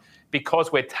ground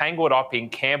because we're tangled up in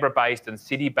Canberra-based and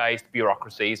city-based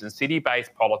bureaucracies and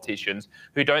city-based politicians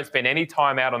who don't spend any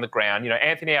time out on the ground. You know,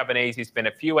 Anthony Albanese spent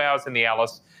a few hours in the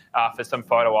Alice for some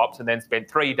photo ops and then spent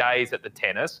 3 days at the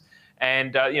tennis.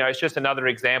 And, it's just another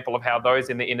example of how those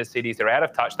in the inner cities are out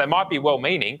of touch. They might be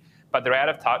well-meaning, but they're out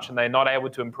of touch and they're not able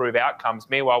to improve outcomes.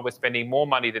 Meanwhile, we're spending more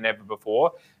money than ever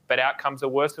before, but outcomes are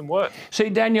worse and worse. See,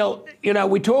 Daniel,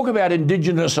 we talk about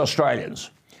Indigenous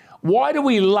Australians. Why do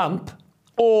we lump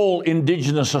all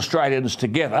Indigenous Australians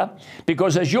together?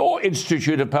 Because as your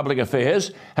Institute of Public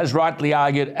Affairs has rightly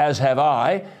argued, as have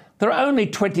I, there are only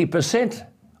 20%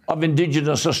 of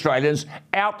Indigenous Australians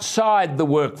outside the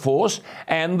workforce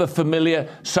and the familiar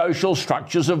social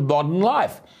structures of modern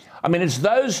life. I mean, it's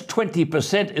those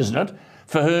 20%, isn't it,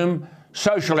 for whom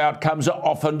social outcomes are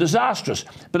often disastrous.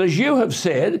 But as you have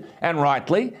said, and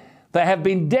rightly, there have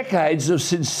been decades of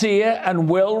sincere and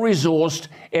well-resourced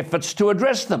efforts to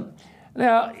address them.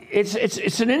 Now,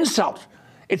 it's an insult.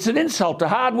 It's an insult to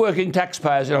hard-working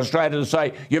taxpayers in Australia to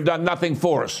say, you've done nothing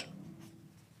for us.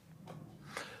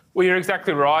 Well, you're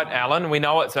exactly right, Alan. We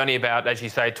know it's only about, as you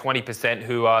say, 20%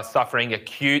 who are suffering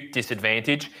acute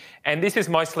disadvantage, and this is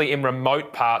mostly in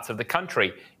remote parts of the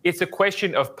country. It's a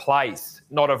question of place,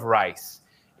 not of race.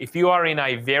 If you are in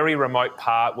a very remote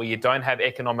part where you don't have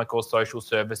economic or social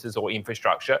services or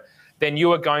infrastructure, then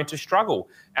you are going to struggle.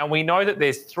 And we know that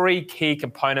there's 3 key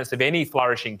components of any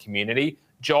flourishing community: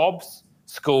 jobs,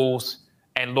 schools,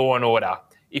 and law and order.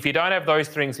 If you don't have those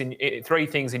 3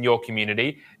 things in your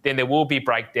community, then there will be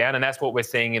breakdown, and that's what we're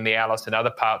seeing in the Alice and other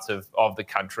parts of the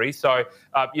country. So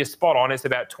you're spot on. It's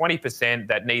about 20%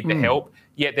 that need the help,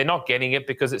 yet they're not getting it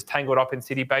because it's tangled up in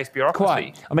city-based bureaucracy.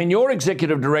 Quite. I mean, your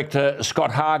Executive Director,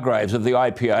 Scott Hargraves of the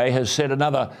IPA, has said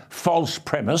another false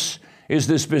premise is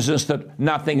this business that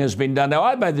nothing has been done. Now,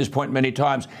 I've made this point many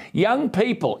times. Young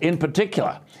people in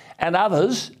particular and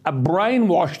others are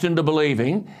brainwashed into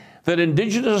believing that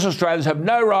Indigenous Australians have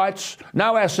no rights,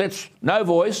 no assets, no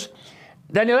voice.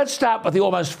 Daniel, let's start with the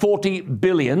almost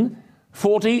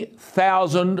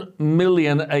 40,000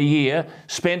 million a year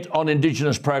spent on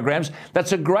Indigenous programs.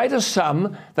 That's a greater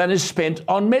sum than is spent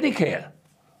on Medicare.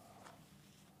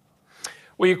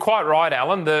 Well, you're quite right,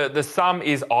 Alan. The sum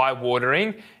is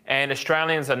eye-watering, and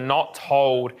Australians are not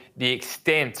told the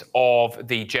extent of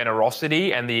the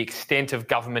generosity and the extent of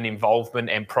government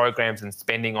involvement and programs and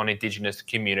spending on Indigenous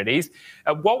communities.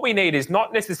 What we need is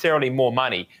not necessarily more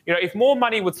money. If more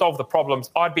money would solve the problems,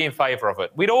 I'd be in favour of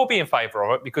it. We'd all be in favour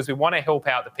of it because we want to help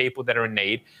out the people that are in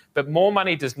need. But more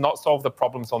money does not solve the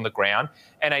problems on the ground.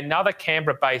 And another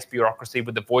Canberra-based bureaucracy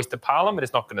with the voice to Parliament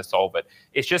is not going to solve it.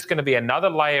 It's just going to be another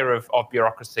layer of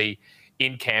bureaucracy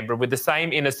in Canberra with the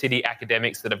same inner city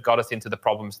academics that have got us into the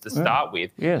problems to start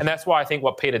with. Yes. And that's why I think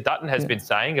what Peter Dutton has been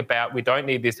saying about we don't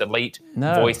need this elite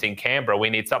voice in Canberra, we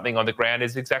need something on the ground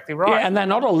is exactly right. Yeah, and they're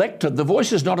not elected. The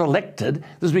voice is not elected.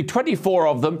 There's been 24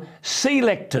 of them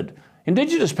selected.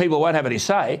 Indigenous people won't have any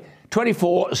say.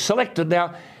 24 selected.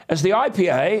 Now, as the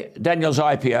IPA, Daniel's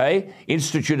IPA,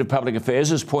 Institute of Public Affairs,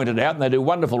 has pointed out, and they do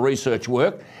wonderful research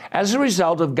work, as a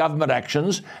result of government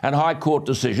actions and High Court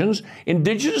decisions,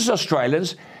 Indigenous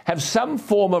Australians have some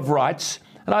form of rights,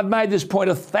 and I've made this point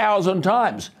 1,000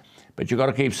 times, but you've got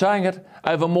to keep saying it,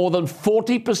 over more than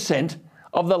 40%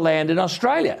 of the land in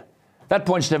Australia. That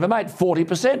point's never made,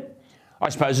 40%. I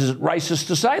suppose it's racist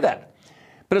to say that.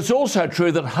 But it's also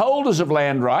true that holders of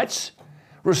land rights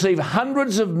receive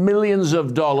hundreds of millions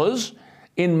of dollars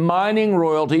in mining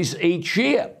royalties each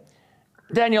year.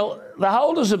 Daniel, the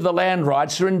holders of the land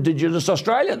rights are Indigenous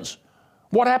Australians.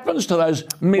 What happens to those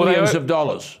millions of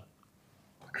dollars?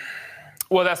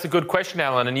 Well, that's a good question,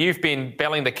 Alan, and you've been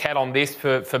belling the cat on this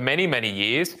for many, many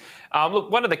years. Look,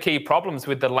 one of the key problems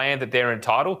with the land that they're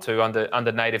entitled to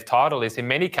under native title is in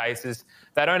many cases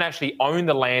they don't actually own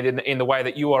the land in the way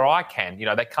that you or I can. You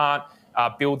know, they can't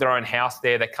build their own house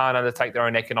there. They can't undertake their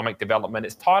own economic development.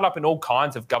 It's tied up in all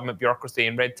kinds of government bureaucracy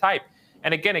and red tape.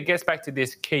 And again, it gets back to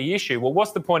this key issue. Well,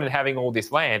 what's the point in having all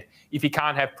this land if you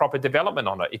can't have proper development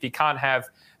on it, if you can't have,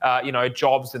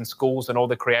 jobs and schools and all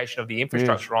the creation of the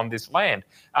infrastructure on this land?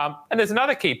 And there's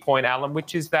another key point, Alan,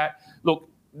 which is that, look,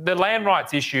 the land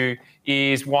rights issue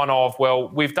is one of, well,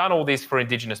 we've done all this for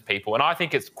Indigenous people, and I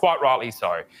think it's quite rightly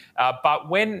so. But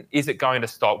when is it going to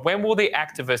stop? When will the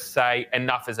activists say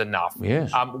enough is enough?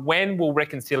 Yes. When will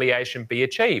reconciliation be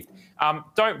achieved?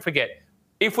 Don't forget,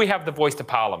 if we have the voice to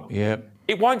Parliament,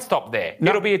 it won't stop there.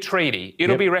 No. It'll be a treaty.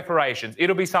 It'll be reparations.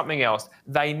 It'll be something else.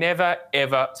 They never,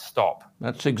 ever stop.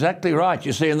 That's exactly right.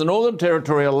 You see, in the Northern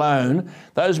Territory alone,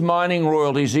 those mining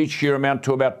royalties each year amount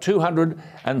to about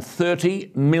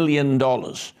 $230 million.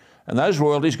 And those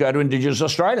royalties go to Indigenous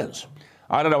Australians.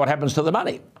 I don't know what happens to the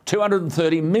money.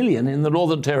 $230 million in the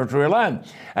Northern Territory alone.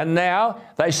 And now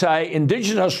they say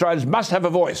Indigenous Australians must have a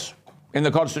voice in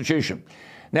the Constitution.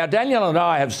 Now, Daniel and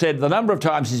I have said the number of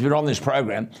times he's been on this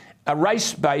program, a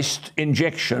race-based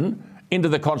injection into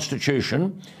the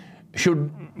Constitution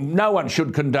no one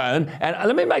should condone. And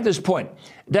let me make this point.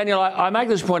 Daniel, I make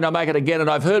this point, I'll make it again, and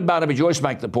I've heard Barnaby Joyce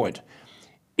make the point.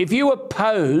 If you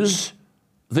oppose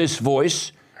this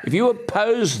voice, if you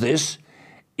oppose this,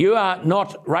 you are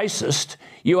not racist.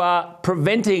 You are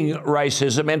preventing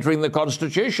racism entering the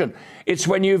Constitution. It's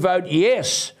when you vote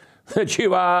yes that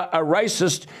you are a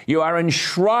racist. You are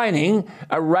enshrining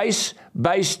a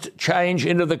race-based change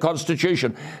into the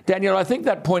Constitution. Daniel, I think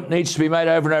that point needs to be made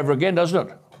over and over again, doesn't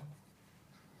it?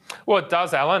 Well, it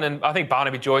does, Alan, and I think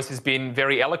Barnaby Joyce has been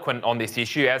very eloquent on this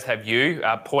issue, as have you,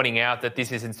 pointing out that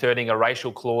this is inserting a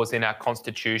racial clause in our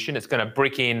Constitution. It's going to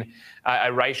brick in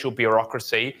a racial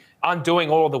bureaucracy,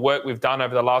 undoing all of the work we've done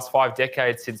over the last 5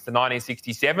 decades since the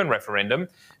 1967 referendum,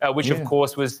 which, of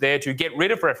course, was there to get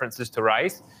rid of references to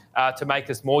race, to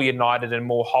make us more united and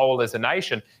more whole as a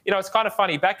nation. You know, it's kind of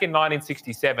funny, back in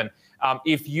 1967,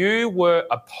 if you were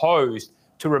opposed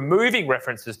to removing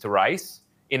references to race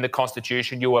in the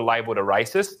Constitution, you were labelled a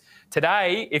racist.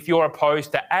 Today, if you're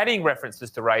opposed to adding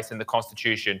references to race in the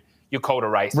Constitution, you're called a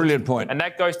racist. Brilliant point. And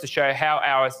that goes to show how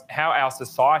our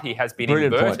society has been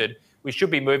inverted. We should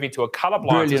be moving to a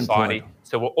colourblind society,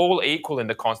 so we're all equal in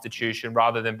the Constitution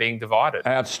rather than being divided.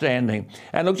 Outstanding.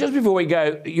 And look, just before we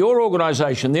go, your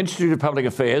organisation, the Institute of Public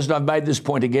Affairs, and I've made this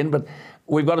point again, but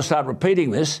we've got to start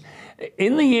repeating this.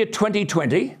 In the year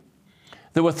 2020,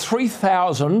 there were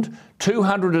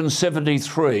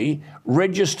 3,273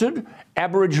 registered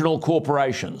Aboriginal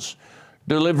corporations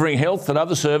delivering health and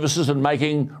other services and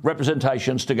making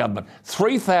representations to government.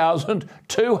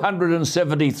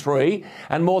 3,273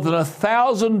 and more than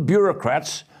 1,000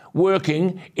 bureaucrats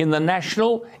working in the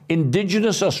National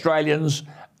Indigenous Australians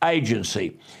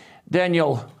Agency.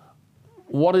 Daniel,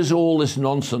 what is all this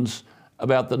nonsense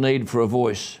about the need for a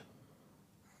voice?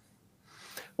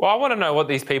 Well, I want to know what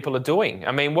these people are doing.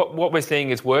 I mean, what we're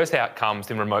seeing is worse outcomes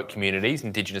in remote communities,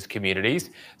 Indigenous communities.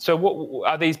 So what,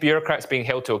 are these bureaucrats being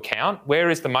held to account?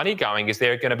 Where is the money going? Is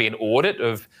there going to be an audit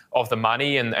of the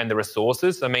money and the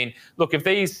resources? I mean, look, if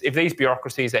these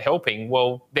bureaucracies are helping,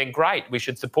 well, then great, we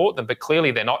should support them, but clearly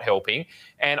they're not helping.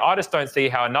 And I just don't see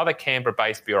how another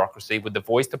Canberra-based bureaucracy with the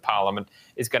voice to Parliament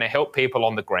is going to help people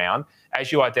on the ground. As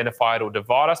you identified, or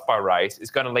divide us by race,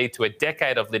 is going to lead to a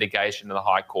decade of litigation in the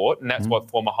High Court, and that's what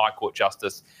former former High Court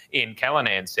Justice Ian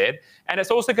Callanan said. And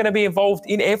it's also going to be involved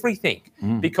in everything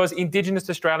because Indigenous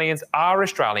Australians are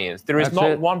Australians. There is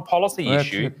not one policy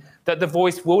issue that the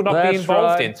Voice will not be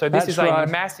involved in. So this is a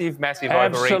massive, massive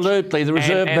overreach. Absolutely. The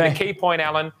Reserve Bank. And the key point,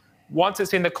 Alan, once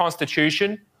it's in the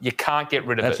Constitution, you can't get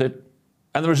rid of it. That's it.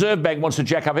 And the Reserve Bank wants to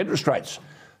jack up interest rates.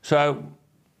 So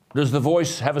does the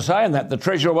Voice have a say in that? The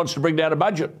Treasurer wants to bring down a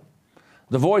budget.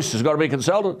 The Voice has got to be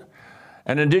consulted.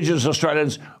 And Indigenous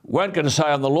Australians won't get a say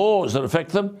on the laws that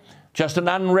affect them. Just an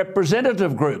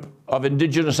unrepresentative group of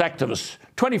Indigenous activists,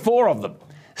 24 of them,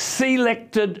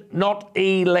 selected, not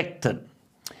elected.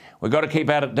 We've got to keep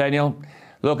at it, Daniel.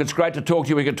 Look, it's great to talk to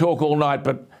you. We could talk all night,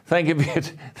 but thank you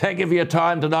for your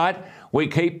time tonight. We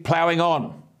keep ploughing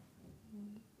on.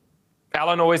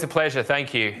 Alan, always a pleasure.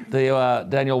 Thank you.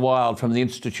 Daniel Wild from the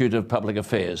Institute of Public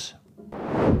Affairs.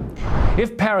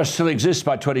 If Paris still exists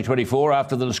by 2024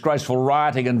 after the disgraceful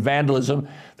rioting and vandalism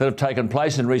that have taken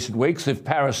place in recent weeks, if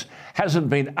Paris hasn't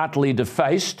been utterly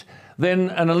defaced, then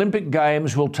an Olympic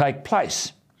Games will take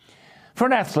place. For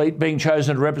an athlete, being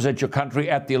chosen to represent your country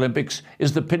at the Olympics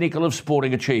is the pinnacle of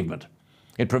sporting achievement.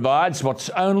 It provides what's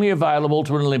only available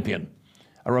to an Olympian,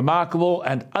 a remarkable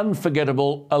and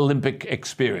unforgettable Olympic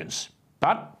experience.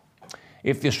 But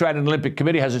if the Australian Olympic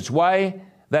Committee has its way,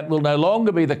 that will no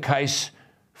longer be the case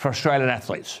for Australian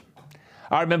athletes.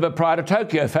 I remember prior to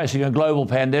Tokyo facing a global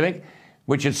pandemic,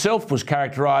 which itself was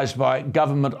characterised by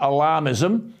government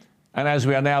alarmism, and as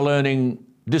we are now learning,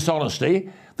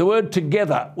 dishonesty, the word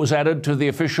together was added to the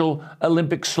official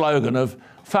Olympic slogan of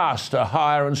faster,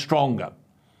 higher and stronger.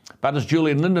 But as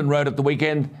Julian Linden wrote at the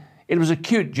weekend, it was a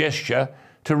cute gesture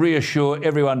to reassure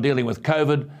everyone dealing with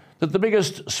COVID that the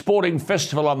biggest sporting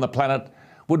festival on the planet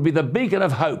would be the beacon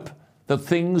of hope that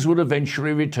things would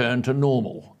eventually return to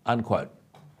normal, unquote.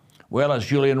 Well, as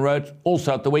Julian wrote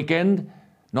also at the weekend,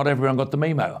 not everyone got the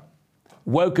memo.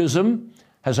 Wokeism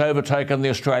has overtaken the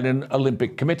Australian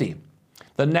Olympic Committee.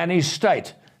 The nanny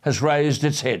state has raised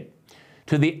its head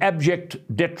to the abject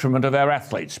detriment of our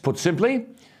athletes. Put simply,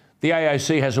 the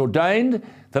AOC has ordained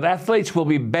that athletes will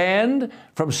be banned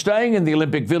from staying in the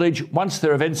Olympic Village once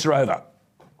their events are over.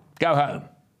 Go home.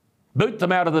 Boot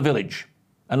them out of the village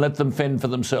and let them fend for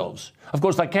themselves. Of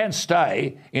course, they can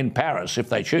stay in Paris if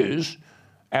they choose,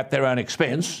 at their own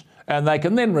expense, and they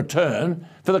can then return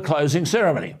for the closing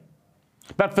ceremony.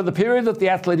 But for the period that the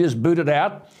athlete is booted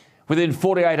out, within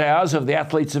 48 hours of the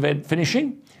athlete's event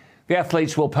finishing, the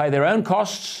athletes will pay their own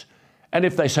costs, and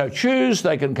if they so choose,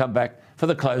 they can come back for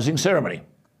the closing ceremony.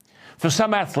 For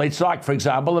some athletes, like, for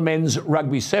example, the men's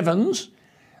rugby sevens,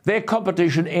 their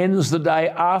competition ends the day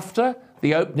after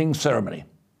the opening ceremony.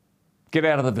 Get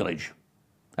out of the village.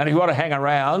 And if you want to hang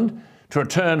around to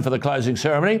return for the closing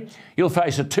ceremony, you'll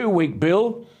face a 2-week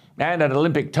bill, and at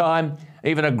Olympic time,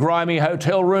 even a grimy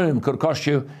hotel room could cost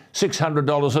you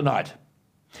 $600 a night.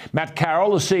 Matt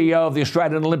Carroll, the CEO of the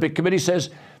Australian Olympic Committee, says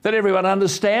that everyone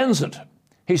understands it.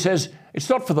 He says, it's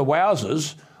not for the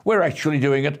wowsers, we're actually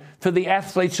doing it for the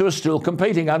athletes who are still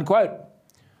competing, unquote.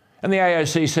 And the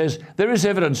AOC says there is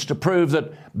evidence to prove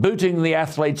that booting the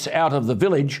athletes out of the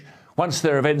village once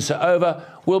their events are over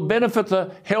will benefit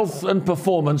the health and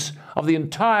performance of the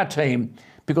entire team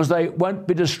because they won't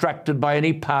be distracted by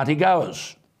any party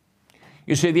goers.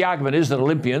 You see, the argument is that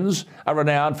Olympians are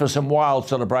renowned for some wild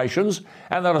celebrations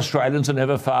and that Australians are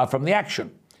never far from the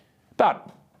action. But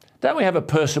don't we have a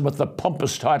person with the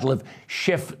pompous title of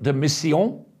chef de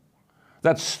mission?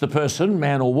 That's the person,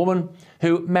 man or woman,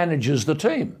 who manages the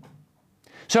team.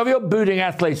 So if you're booting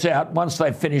athletes out once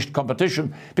they've finished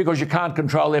competition because you can't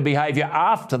control their behaviour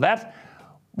after that,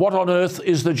 what on earth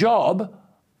is the job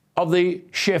of the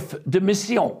chef de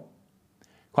mission?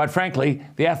 Quite frankly,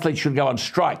 the athletes should go on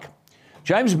strike.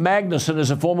 James Magnussen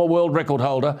is a former world record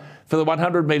holder for the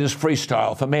 100 metres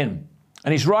freestyle for men.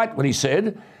 And he's right when he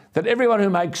said that everyone who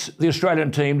makes the Australian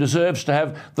team deserves to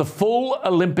have the full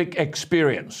Olympic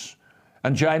experience.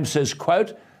 And James says,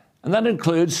 quote, and that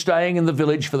includes staying in the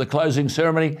village for the closing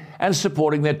ceremony and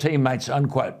supporting their teammates,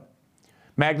 unquote.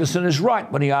 Magnussen is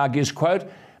right when he argues, quote,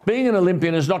 being an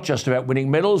Olympian is not just about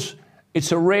winning medals,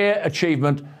 it's a rare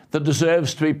achievement that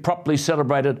deserves to be properly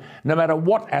celebrated no matter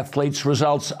what athletes'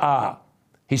 results are.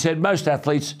 He said most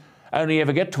athletes only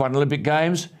ever get to one Olympic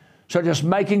Games, so just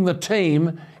making the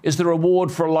team is the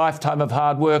reward for a lifetime of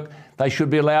hard work. They should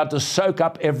be allowed to soak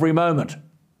up every moment.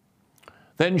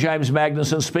 Then James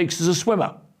Magnussen speaks as a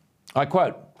swimmer. I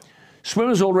quote,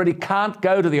 swimmers already can't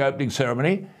go to the opening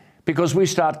ceremony because we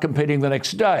start competing the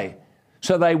next day.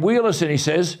 So they wheel us in, he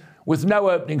says, with no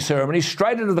opening ceremony,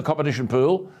 straight into the competition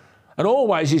pool, and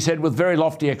always, he said, with very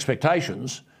lofty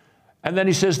expectations. And then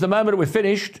he says, the moment we're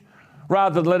finished,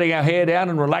 rather than letting our hair down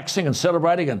and relaxing and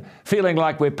celebrating and feeling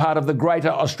like we're part of the greater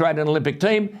Australian Olympic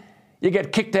team, you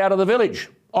get kicked out of the village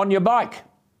on your bike.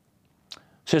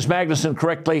 Says Magnuson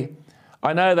correctly,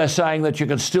 I know they're saying that you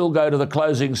can still go to the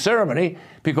closing ceremony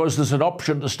because there's an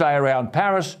option to stay around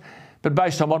Paris, but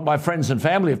based on what my friends and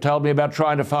family have told me about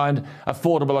trying to find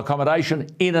affordable accommodation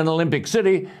in an Olympic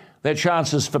city, their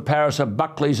chances for Paris are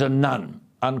Buckley's and none,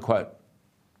 unquote.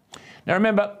 Now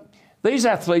remember, these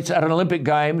athletes at an Olympic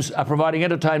Games are providing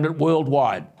entertainment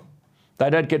worldwide.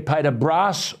 They don't get paid a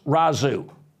brass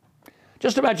razoo.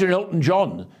 Just imagine Elton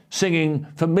John singing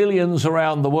for millions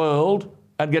around the world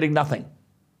and getting nothing.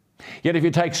 Yet if you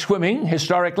take swimming,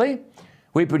 historically,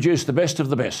 we produce the best of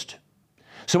the best.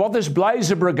 So what this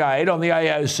Blazer Brigade on the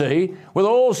AOC, with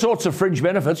all sorts of fringe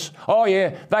benefits, oh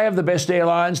yeah, they have the best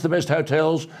airlines, the best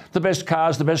hotels, the best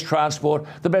cars, the best transport,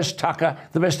 the best tucker,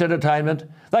 the best entertainment.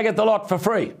 They get the lot for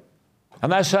free.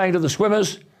 And they're saying to the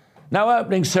swimmers, no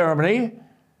opening ceremony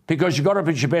because you've got to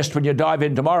pitch your best when you dive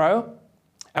in tomorrow.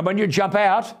 And when you jump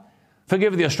out,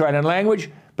 forgive the Australian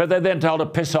language, but they're then told to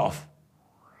piss off.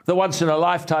 The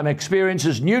once-in-a-lifetime experience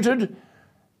is neutered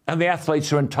and the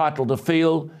athletes are entitled to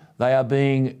feel they are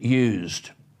being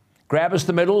used. Grab us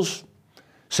the medals,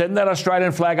 send that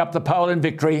Australian flag up the pole in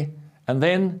victory, and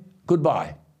then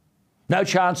goodbye. No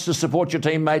chance to support your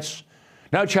teammates,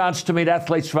 no chance to meet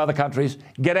athletes from other countries.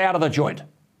 Get out of the joint.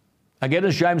 Again,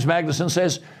 as James Magnuson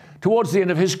says, towards the end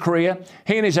of his career,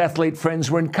 he and his athlete friends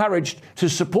were encouraged to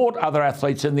support other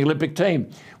athletes in the Olympic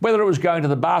team, whether it was going to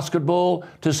the basketball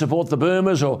to support the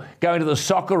Boomers or going to the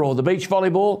soccer or the beach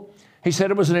volleyball. He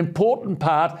said it was an important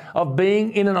part of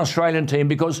being in an Australian team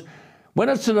because when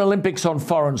it's an Olympics on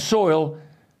foreign soil,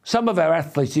 some of our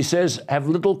athletes, he says, have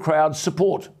little crowd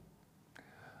support.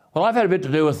 Well, I've had a bit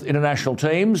to do with international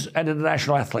teams and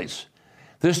international athletes.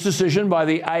 This decision by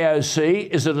the AOC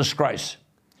is a disgrace.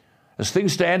 As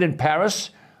things stand in Paris,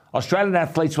 Australian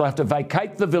athletes will have to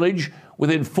vacate the village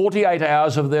within 48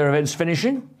 hours of their events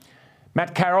finishing.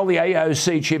 Matt Carroll, the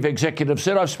AOC chief executive,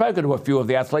 said, I've spoken to a few of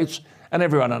the athletes and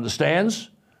everyone understands.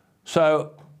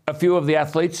 So a few of the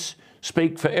athletes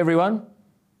speak for everyone.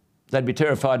 They'd be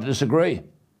terrified to disagree.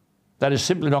 That is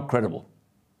simply not credible.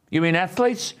 You mean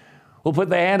athletes will put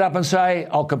their hand up and say,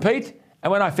 I'll compete,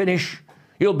 and when I finish,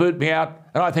 you'll boot me out,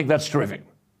 and I think that's terrific.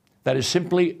 That is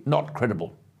simply not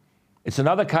credible. It's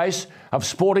another case of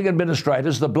sporting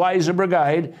administrators, the Blazer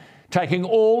Brigade, taking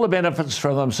all the benefits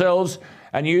for themselves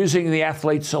and using the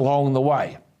athletes along the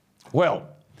way. Well,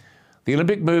 the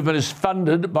Olympic movement is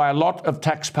funded by a lot of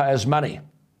taxpayers' money.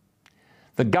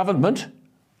 The government,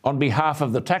 on behalf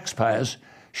of the taxpayers,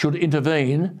 should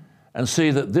intervene and see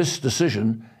that this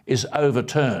decision is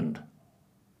overturned.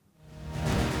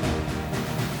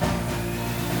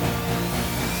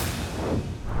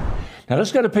 Now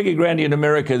let's go to Peggy Grande in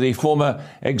America, the former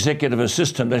executive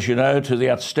assistant, as you know, to the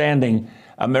outstanding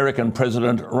American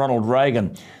President Ronald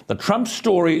Reagan. The Trump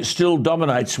story still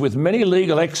dominates, with many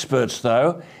legal experts,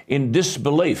 though, in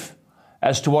disbelief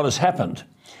as to what has happened.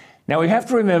 Now we have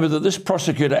to remember that this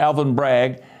prosecutor, Alvin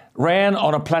Bragg, ran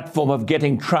on a platform of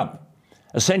getting Trump,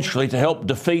 essentially to help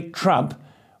defeat Trump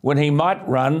when he might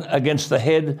run against the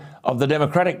head of the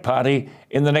Democratic Party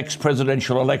in the next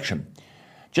presidential election.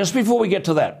 Just before we get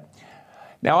to that,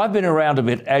 now, I've been around a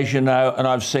bit, as you know, and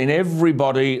I've seen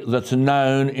everybody that's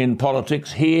known in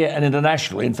politics here and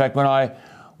internationally. In fact, when I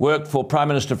worked for Prime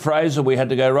Minister Fraser, we had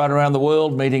to go right around the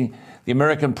world meeting the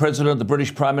American President, the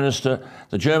British Prime Minister,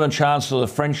 the German Chancellor, the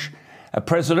French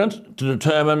President to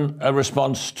determine a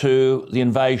response to the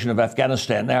invasion of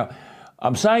Afghanistan. Now,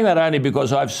 I'm saying that only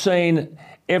because I've seen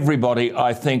everybody,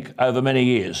 I think, over many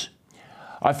years.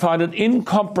 I find it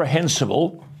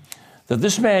incomprehensible that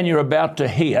this man you're about to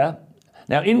hear,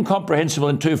 now, incomprehensible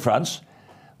in two fronts.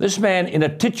 This man, in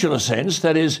a titular sense,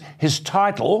 that is, his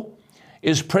title,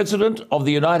 is President of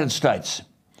the United States,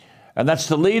 and that's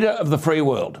the leader of the free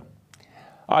world.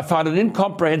 I find it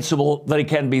incomprehensible that he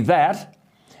can be that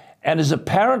and is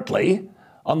apparently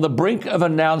on the brink of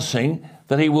announcing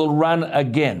that he will run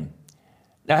again.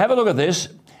 Now, have a look at this.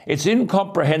 It's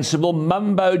incomprehensible,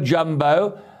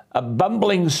 mumbo-jumbo, a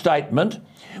bumbling statement,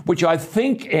 which I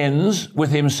think ends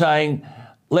with him saying,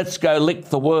 let's go lick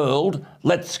the world,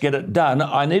 let's get it done.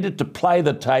 I needed to play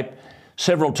the tape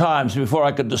several times before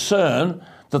I could discern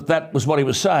that that was what he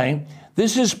was saying.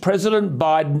 This is President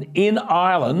Biden in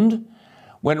Ireland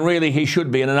when really he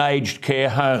should be in an aged care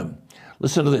home.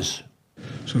 Listen to this.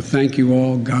 So thank you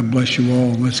all. God bless you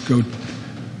all. Let's go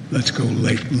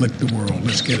lick the world.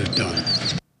 Let's get it done.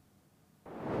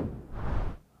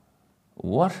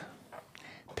 What?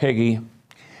 Peggy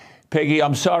Peggy,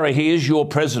 I'm sorry, he is your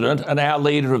president and our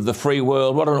leader of the free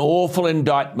world. What an awful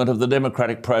indictment of the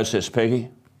democratic process, Peggy.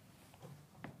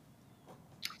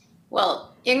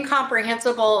 Well,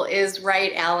 incomprehensible is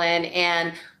right, Alan,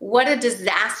 and what a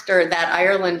disaster that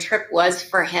Ireland trip was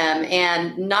for him,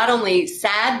 and not only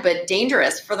sad but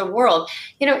dangerous for the world.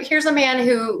 You know, here's a man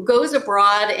who goes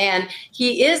abroad and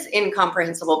he is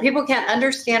incomprehensible. People can't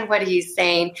understand what he's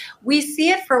saying. We see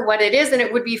it for what it is, and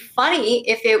it would be funny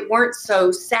if it weren't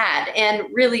so sad and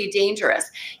really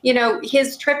dangerous. You know,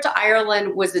 his trip to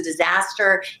Ireland was a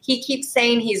disaster. He keeps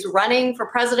saying he's running for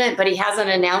president, but he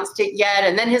hasn't announced it yet,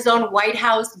 and then his own White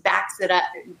House backs it up,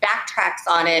 backtracks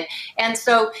on it. And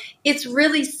so it's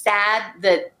really sad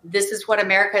that this is what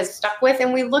America is stuck with.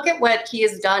 And we look at what he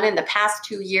has done in the past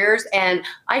 2 years, and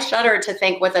I shudder to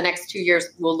think what the next 2 years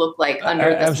will look like under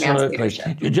this man's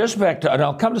leadership. Just back to, and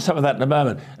I'll come to some of that in a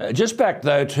moment, just back,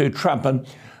 though, to Trump. And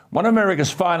one of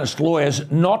America's finest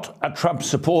lawyers, not a Trump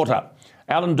supporter,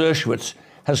 Alan Dershowitz,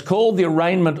 has called the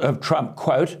arraignment of Trump,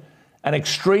 quote, an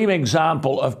extreme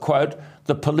example of, quote,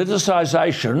 the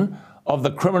politicisation of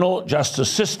the criminal justice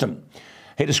system.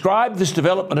 He described this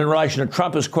development in relation to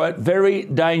Trump as, quote, very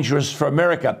dangerous for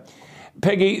America.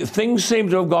 Peggy, things seem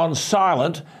to have gone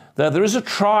silent, though there is a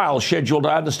trial scheduled,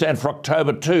 I understand, for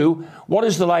October 2. What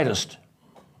is the latest?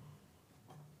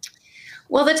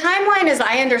 Well, the timeline, as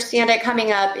I understand it,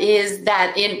 coming up is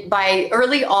that by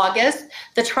early August,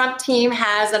 the Trump team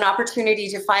has an opportunity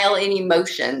to file any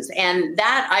motions. And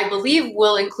that, I believe,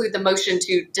 will include the motion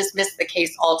to dismiss the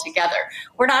case altogether.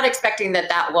 We're not expecting that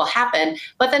that will happen.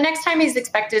 But the next time he's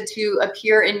expected to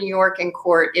appear in New York in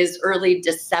court is early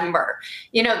December.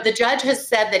 You know, the judge has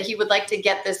said that he would like to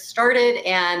get this started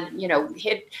and, you know,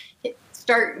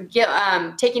 start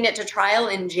taking it to trial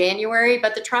in January.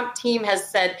 But the Trump team has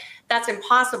said that's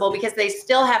impossible because they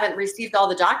still haven't received all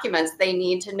the documents they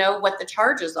need to know what the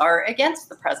charges are against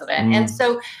the president. And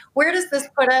so where does this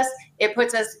put us? It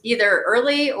puts us either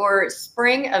early or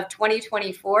spring of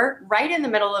 2024, right in the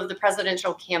middle of the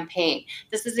presidential campaign.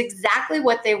 This is exactly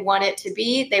what they want it to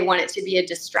be. They want it to be a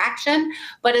distraction.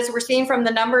 But as we're seeing from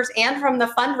the numbers and from the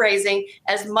fundraising,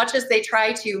 as much as they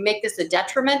try to make this a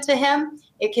detriment to him,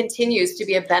 it continues to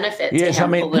be a benefit to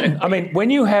him politically. I mean, when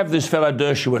you have this fellow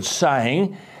Dershowitz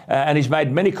saying, and he's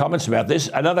made many comments about this,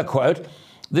 another quote,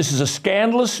 this is a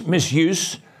scandalous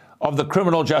misuse of the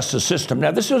criminal justice system.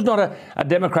 Now, this is not a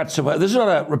Democrat supporter. This is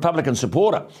not a Republican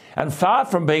supporter. And far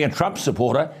from being a Trump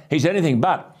supporter, he's anything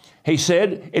but. He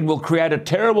said it will create a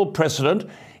terrible precedent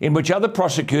in which other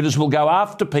prosecutors will go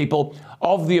after people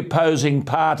of the opposing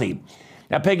party.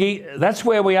 Now, Peggy, that's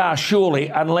where we are, surely,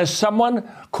 unless someone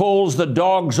calls the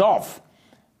dogs off.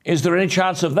 Is there any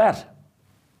chance of that?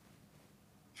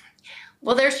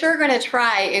 Well, they're sure going to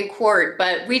try in court,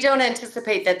 but we don't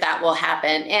anticipate that that will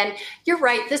happen. And you're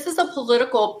right, this is a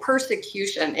political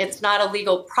persecution. It's not a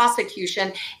legal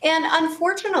prosecution. And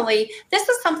unfortunately, this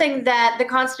is something that the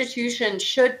Constitution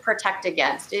should protect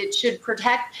against. It should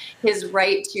protect his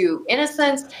right to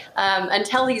innocence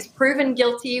until he's proven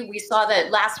guilty. We saw that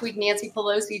last week Nancy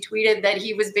Pelosi tweeted that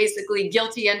he was basically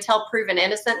guilty until proven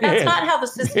innocent. That's not how the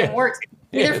system works,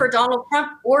 either for Donald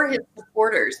Trump or his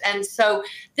supporters. And so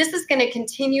this is going to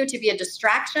continue to be a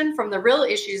distraction from the real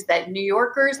issues that New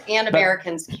Yorkers and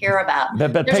Americans care about.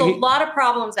 There's Peggy, a lot of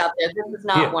problems out there. This is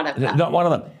not one of them. Not one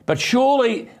of them. But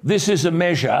surely this is a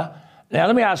measure, now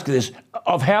let me ask you this,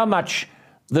 of how much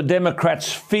the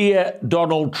Democrats fear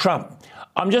Donald Trump.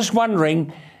 I'm just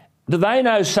wondering, do they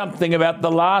know something about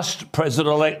the last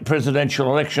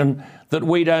presidential election that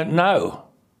we don't know?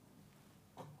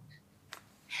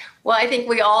 Well, I think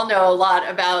we all know a lot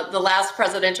about the last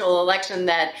presidential election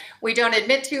that we don't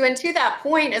admit to. And to that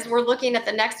point, as we're looking at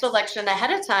the next election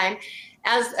ahead of time,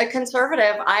 as a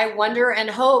conservative, I wonder and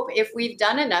hope if we've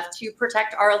done enough to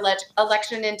protect our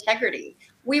election integrity.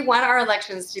 We want our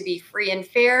elections to be free and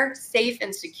fair, safe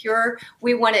and secure.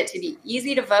 We want it to be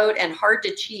easy to vote and hard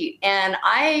to cheat. And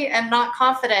I am not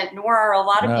confident, nor are a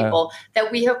lot of people,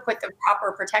 that we have put the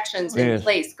proper protections in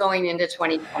place going into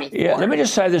 2024. Yeah, let me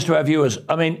just say this to our viewers.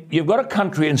 I mean, you've got a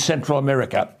country in Central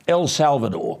America, El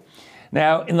Salvador.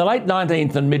 Now, in the late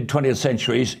 19th and mid-20th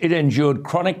centuries, it endured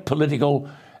chronic political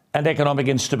and economic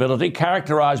instability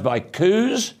characterised by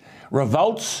coups,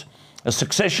 revolts, a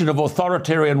succession of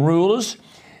authoritarian rulers.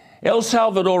 El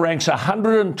Salvador ranks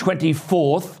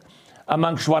 124th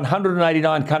amongst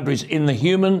 189 countries in the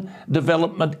Human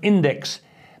Development Index.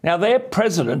 Now, their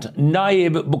president,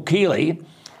 Nayib Bukele,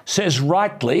 says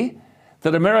rightly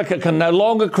that America can no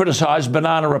longer criticise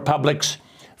banana republics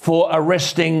for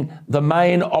arresting the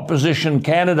main opposition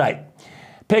candidate.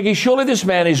 Peggy, surely this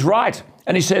man is right.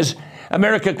 And he says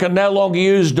America can no longer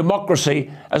use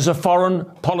democracy as a foreign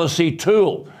policy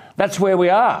tool. That's where we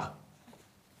are.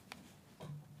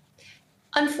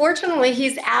 Unfortunately,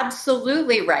 he's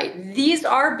absolutely right. These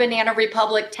are banana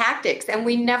republic tactics, and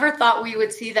we never thought we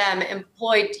would see them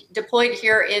deployed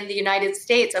here in the United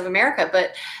States of America.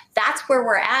 But that's where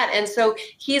we're at. And so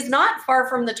he's not far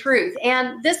from the truth.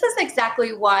 And this is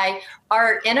exactly why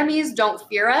our enemies don't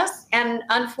fear us. And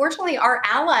unfortunately, our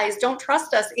allies don't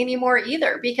trust us anymore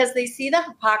either, because they see the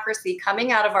hypocrisy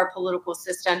coming out of our political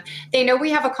system. They know we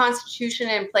have a constitution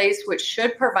in place which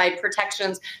should provide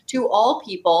protections to all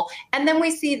people. And then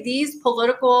we see these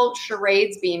political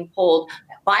charades being pulled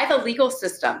by the legal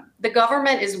system. The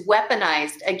government is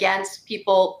weaponized against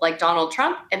people like Donald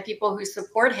Trump and people who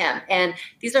support him. And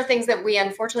these are things that we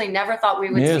unfortunately never thought we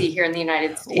would see here in the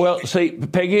United States. Well, see,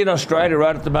 Peggy, in Australia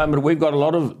right at the moment, we've got a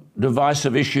lot of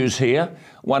divisive issues here.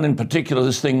 One in particular,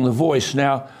 this thing, The Voice.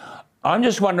 Now, I'm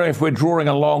just wondering if we're drawing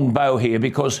a long bow here,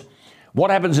 because what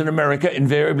happens in America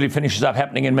invariably finishes up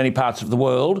happening in many parts of the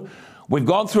world. We've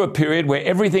gone through a period where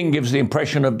everything gives the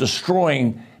impression of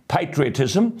destroying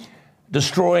patriotism,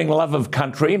 destroying love of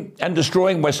country, and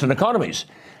destroying Western economies.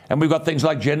 And we've got things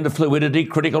like gender fluidity,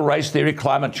 critical race theory,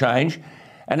 climate change.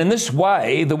 And in this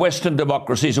way, the Western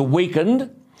democracies are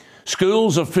weakened,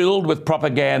 schools are filled with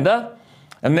propaganda,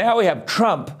 and now we have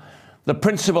Trump, the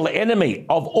principal enemy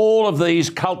of all of these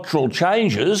cultural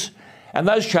changes. And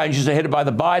those changes are headed by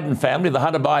the Biden family, the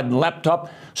Hunter Biden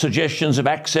laptop, suggestions of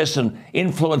access and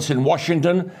influence in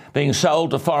Washington being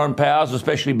sold to foreign powers,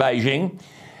 especially Beijing.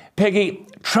 Peggy,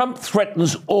 Trump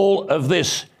threatens all of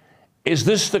this. Is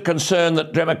this the concern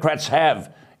that Democrats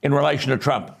have in relation to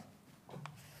Trump?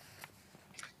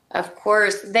 Of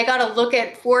course, they got to look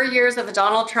at 4 years of a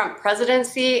Donald Trump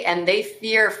presidency, and they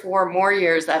fear 4 more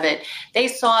years of it. They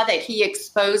saw that he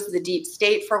exposed the deep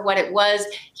state for what it was.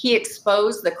 He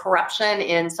exposed the corruption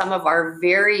in some of our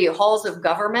very halls of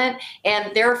government,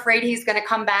 and they're afraid he's going to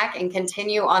come back and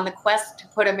continue on the quest to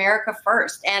put America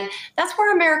first. And that's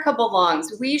where America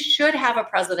belongs. We should have a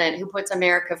president who puts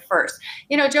America first.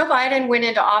 You know, Joe Biden went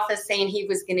into office saying he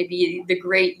was going to be the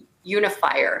great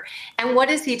unifier. And what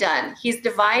has he done? He's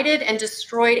divided and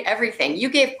destroyed everything. You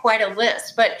gave quite a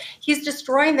list, but he's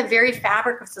destroying the very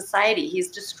fabric of society. He's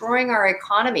destroying our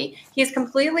economy. He's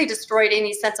completely destroyed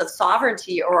any sense of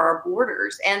sovereignty or our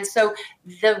borders. And so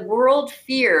the world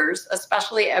fears,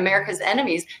 especially America's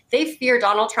enemies, they fear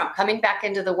Donald Trump coming back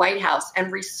into the White House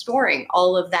and restoring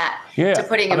all of that to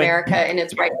putting America in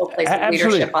its rightful place of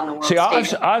leadership on the world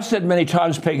stage. I've said many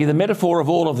times, Peggy, the metaphor of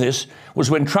all of this was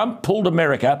when Trump pulled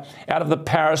America out of the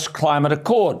Paris Climate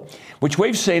Accord, which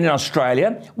we've seen in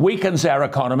Australia, weakens our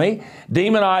economy,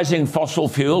 demonising fossil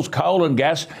fuels, coal and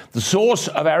gas, the source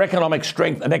of our economic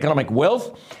strength and economic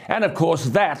wealth. And of course,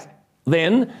 that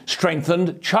then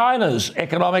strengthened China's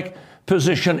economic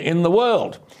position in the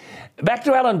world. Back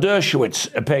to Alan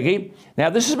Dershowitz, Peggy. Now,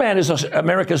 this man is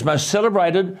America's most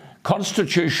celebrated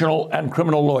constitutional and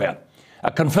criminal lawyer,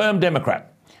 a confirmed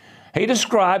Democrat. He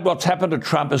described what's happened to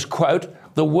Trump as, quote,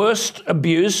 the worst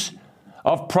abuse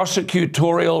of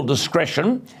prosecutorial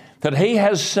discretion that he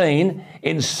has seen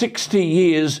in 60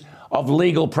 years of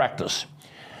legal practice.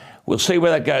 We'll see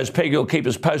where that goes. Peggy will keep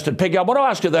us posted. Peggy, I want to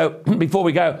ask you, though, before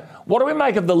we go, what do we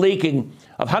make of the leaking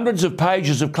of hundreds of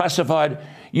pages of classified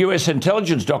US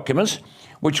intelligence documents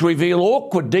which reveal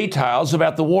awkward details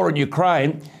about the war in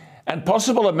Ukraine and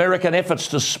possible American efforts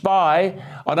to spy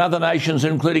on other nations,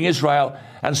 including Israel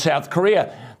and South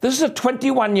Korea? This is a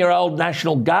 21-year-old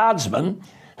National Guardsman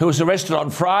who was arrested on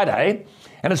Friday,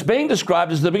 and it's being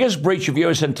described as the biggest breach of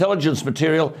US intelligence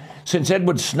material since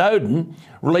Edward Snowden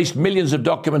released millions of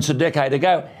documents a decade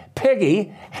ago.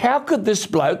 Peggy, how could this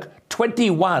bloke,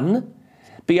 21,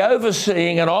 be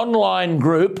overseeing an online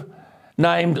group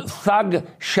named Thug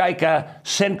Shaker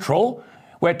Central,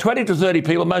 where 20 to 30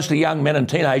 people, mostly young men and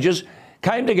teenagers,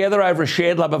 came together over a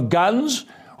shared love of guns,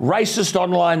 racist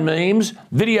online memes,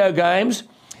 video games,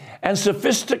 and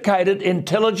sophisticated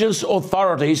intelligence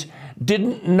authorities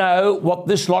didn't know what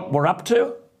this lot were up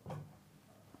to?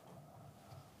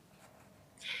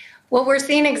 Well, we're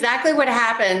seeing exactly what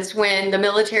happens when the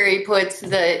military puts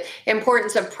the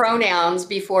importance of pronouns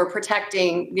before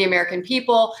protecting the American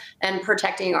people and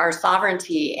protecting our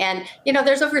sovereignty. And, you know,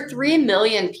 there's over 3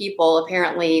 million people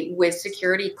apparently with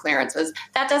security clearances.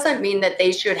 That doesn't mean that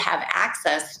they should have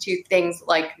access to things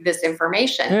like this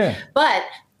information. But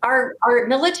our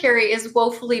military is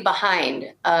woefully behind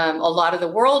a lot of the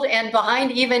world and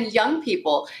behind even young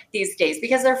people these days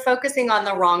because they're focusing on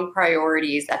the wrong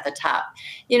priorities at the top.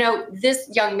 You know, this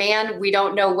young man, we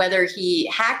don't know whether he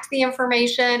hacked the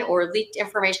information or leaked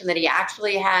information that he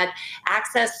actually had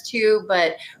access to,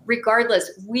 but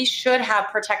regardless, we should have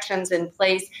protections in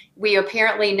place. We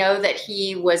apparently know that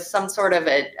he was some sort of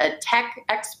a tech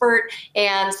expert,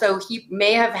 and so he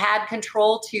may have had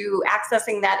control to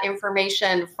accessing that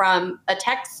information from a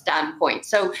tech standpoint.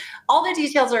 So all the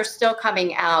details are still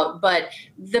coming out, but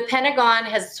the Pentagon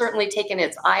has certainly taken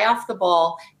its eye off the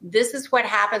ball. This is what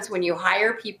happens when you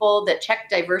hire people that check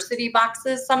diversity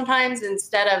boxes sometimes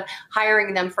instead of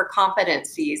hiring them for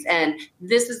competencies, and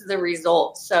this is the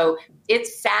result. So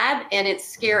it's sad and it's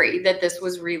scary that this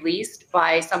was released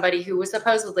by somebody who was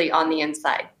supposedly on the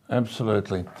inside.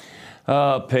 Absolutely.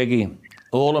 Peggy,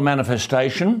 all a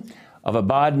manifestation of a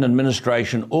Biden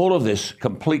administration, all of this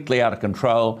completely out of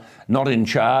control, not in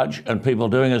charge, and people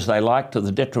doing as they like to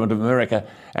the detriment of America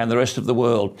and the rest of the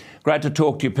world. Great to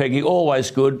talk to you, Peggy.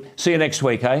 Always good. See you next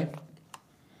week, eh?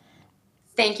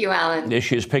 Thank you, Alan. There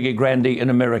she is, Peggy Grande in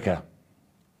America.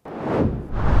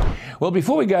 Well,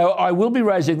 before we go, I will be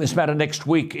raising this matter next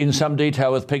week in some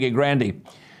detail with Peggy Grande.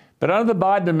 But under the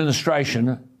Biden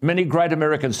administration, many great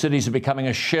American cities are becoming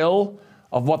a shell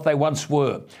of what they once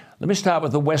were. Let me start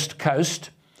with the West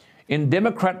Coast. In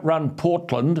Democrat-run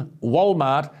Portland,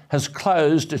 Walmart has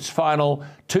closed its final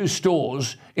 2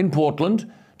 stores in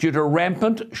Portland due to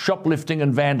rampant shoplifting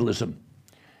and vandalism.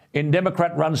 In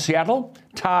Democrat-run Seattle,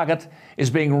 Target is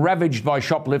being ravaged by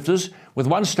shoplifters, with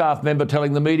one staff member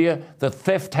telling the media that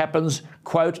theft happens,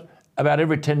 quote, about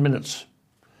every 10 minutes.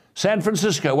 San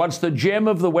Francisco, once the gem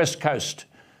of the West Coast,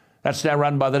 that's now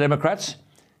run by the Democrats,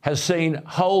 has seen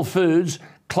Whole Foods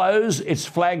close its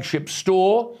flagship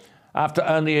store after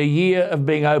only a year of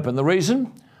being open. The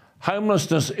reason?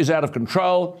 Homelessness is out of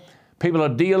control. People are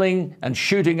dealing and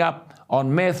shooting up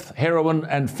on meth, heroin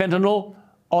and fentanyl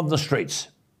on the streets.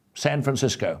 San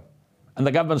Francisco. And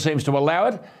the government seems to allow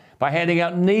it by handing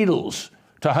out needles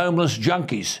to homeless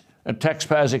junkies at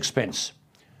taxpayers' expense.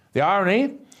 The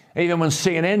irony, even when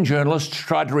CNN journalists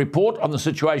tried to report on the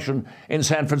situation in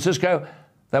San Francisco,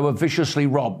 they were viciously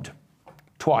robbed.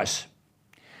 Twice.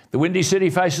 The Windy City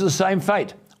faces the same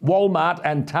fate. Walmart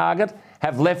and Target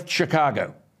have left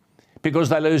Chicago because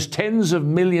they lose tens of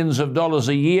millions of dollars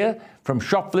a year from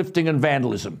shoplifting and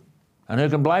vandalism. And who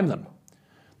can blame them?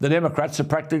 The Democrats are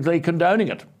practically condoning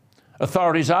it.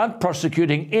 Authorities aren't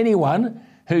prosecuting anyone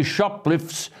who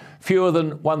shoplifts fewer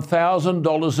than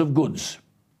 $1,000 of goods.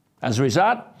 As a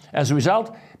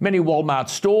result, many Walmart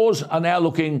stores are now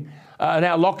locking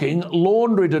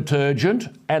laundry detergent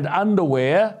and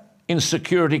underwear in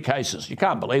security cases. You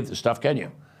can't believe this stuff, can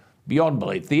you? Beyond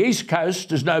belief. The East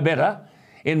Coast is no better.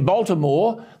 In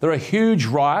Baltimore, there are huge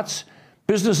riots.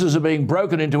 Businesses are being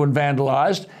broken into and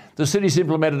vandalised. The city's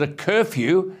implemented a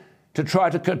curfew to try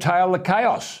to curtail the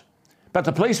chaos. But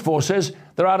the police force says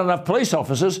there aren't enough police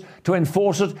officers to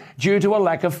enforce it due to a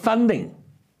lack of funding.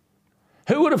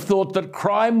 Who would have thought that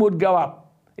crime would go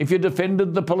up if you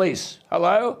defended the police?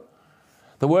 Hello?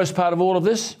 The worst part of all of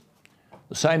this?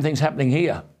 The same thing's happening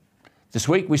here. This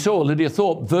week we saw Lydia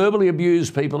Thorpe verbally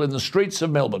abuse people in the streets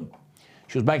of Melbourne.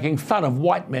 She was making fun of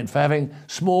white men for having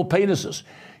small penises.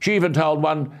 She even told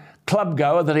one club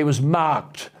goer that he was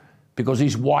marked because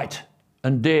he's white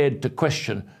and dared to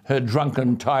question her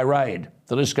drunken tirade.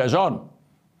 The list goes on.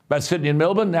 Both Sydney and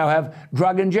Melbourne now have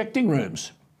drug injecting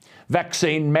rooms.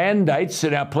 Vaccine mandates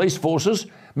in our police forces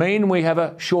mean we have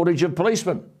a shortage of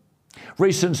policemen.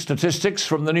 Recent statistics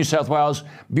from the New South Wales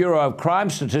Bureau of Crime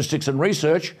Statistics and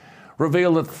Research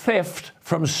reveal that theft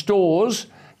from stores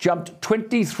jumped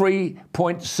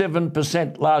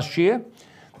 23.7% last year,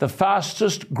 the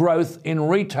fastest growth in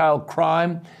retail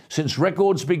crime since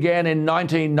records began in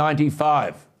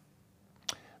 1995.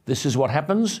 This is what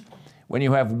happens when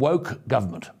you have woke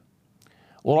government.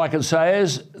 All I can say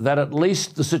is that at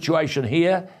least the situation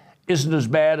here isn't as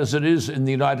bad as it is in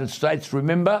the United States.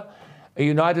 Remember, a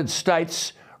United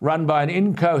States run by an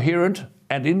incoherent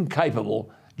and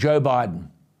incapable Joe Biden.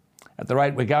 At the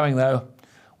rate we're going, though,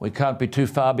 we can't be too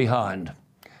far behind.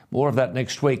 More of that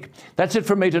next week. That's it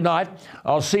from me tonight.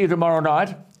 I'll see you tomorrow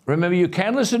night. Remember, you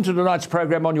can listen to tonight's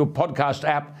program on your podcast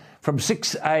app from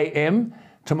 6 a.m.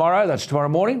 tomorrow. That's tomorrow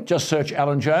morning. Just search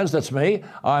Alan Jones. That's me.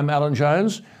 I'm Alan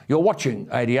Jones. You're watching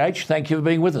ADH. Thank you for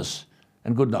being with us,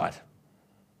 and good night.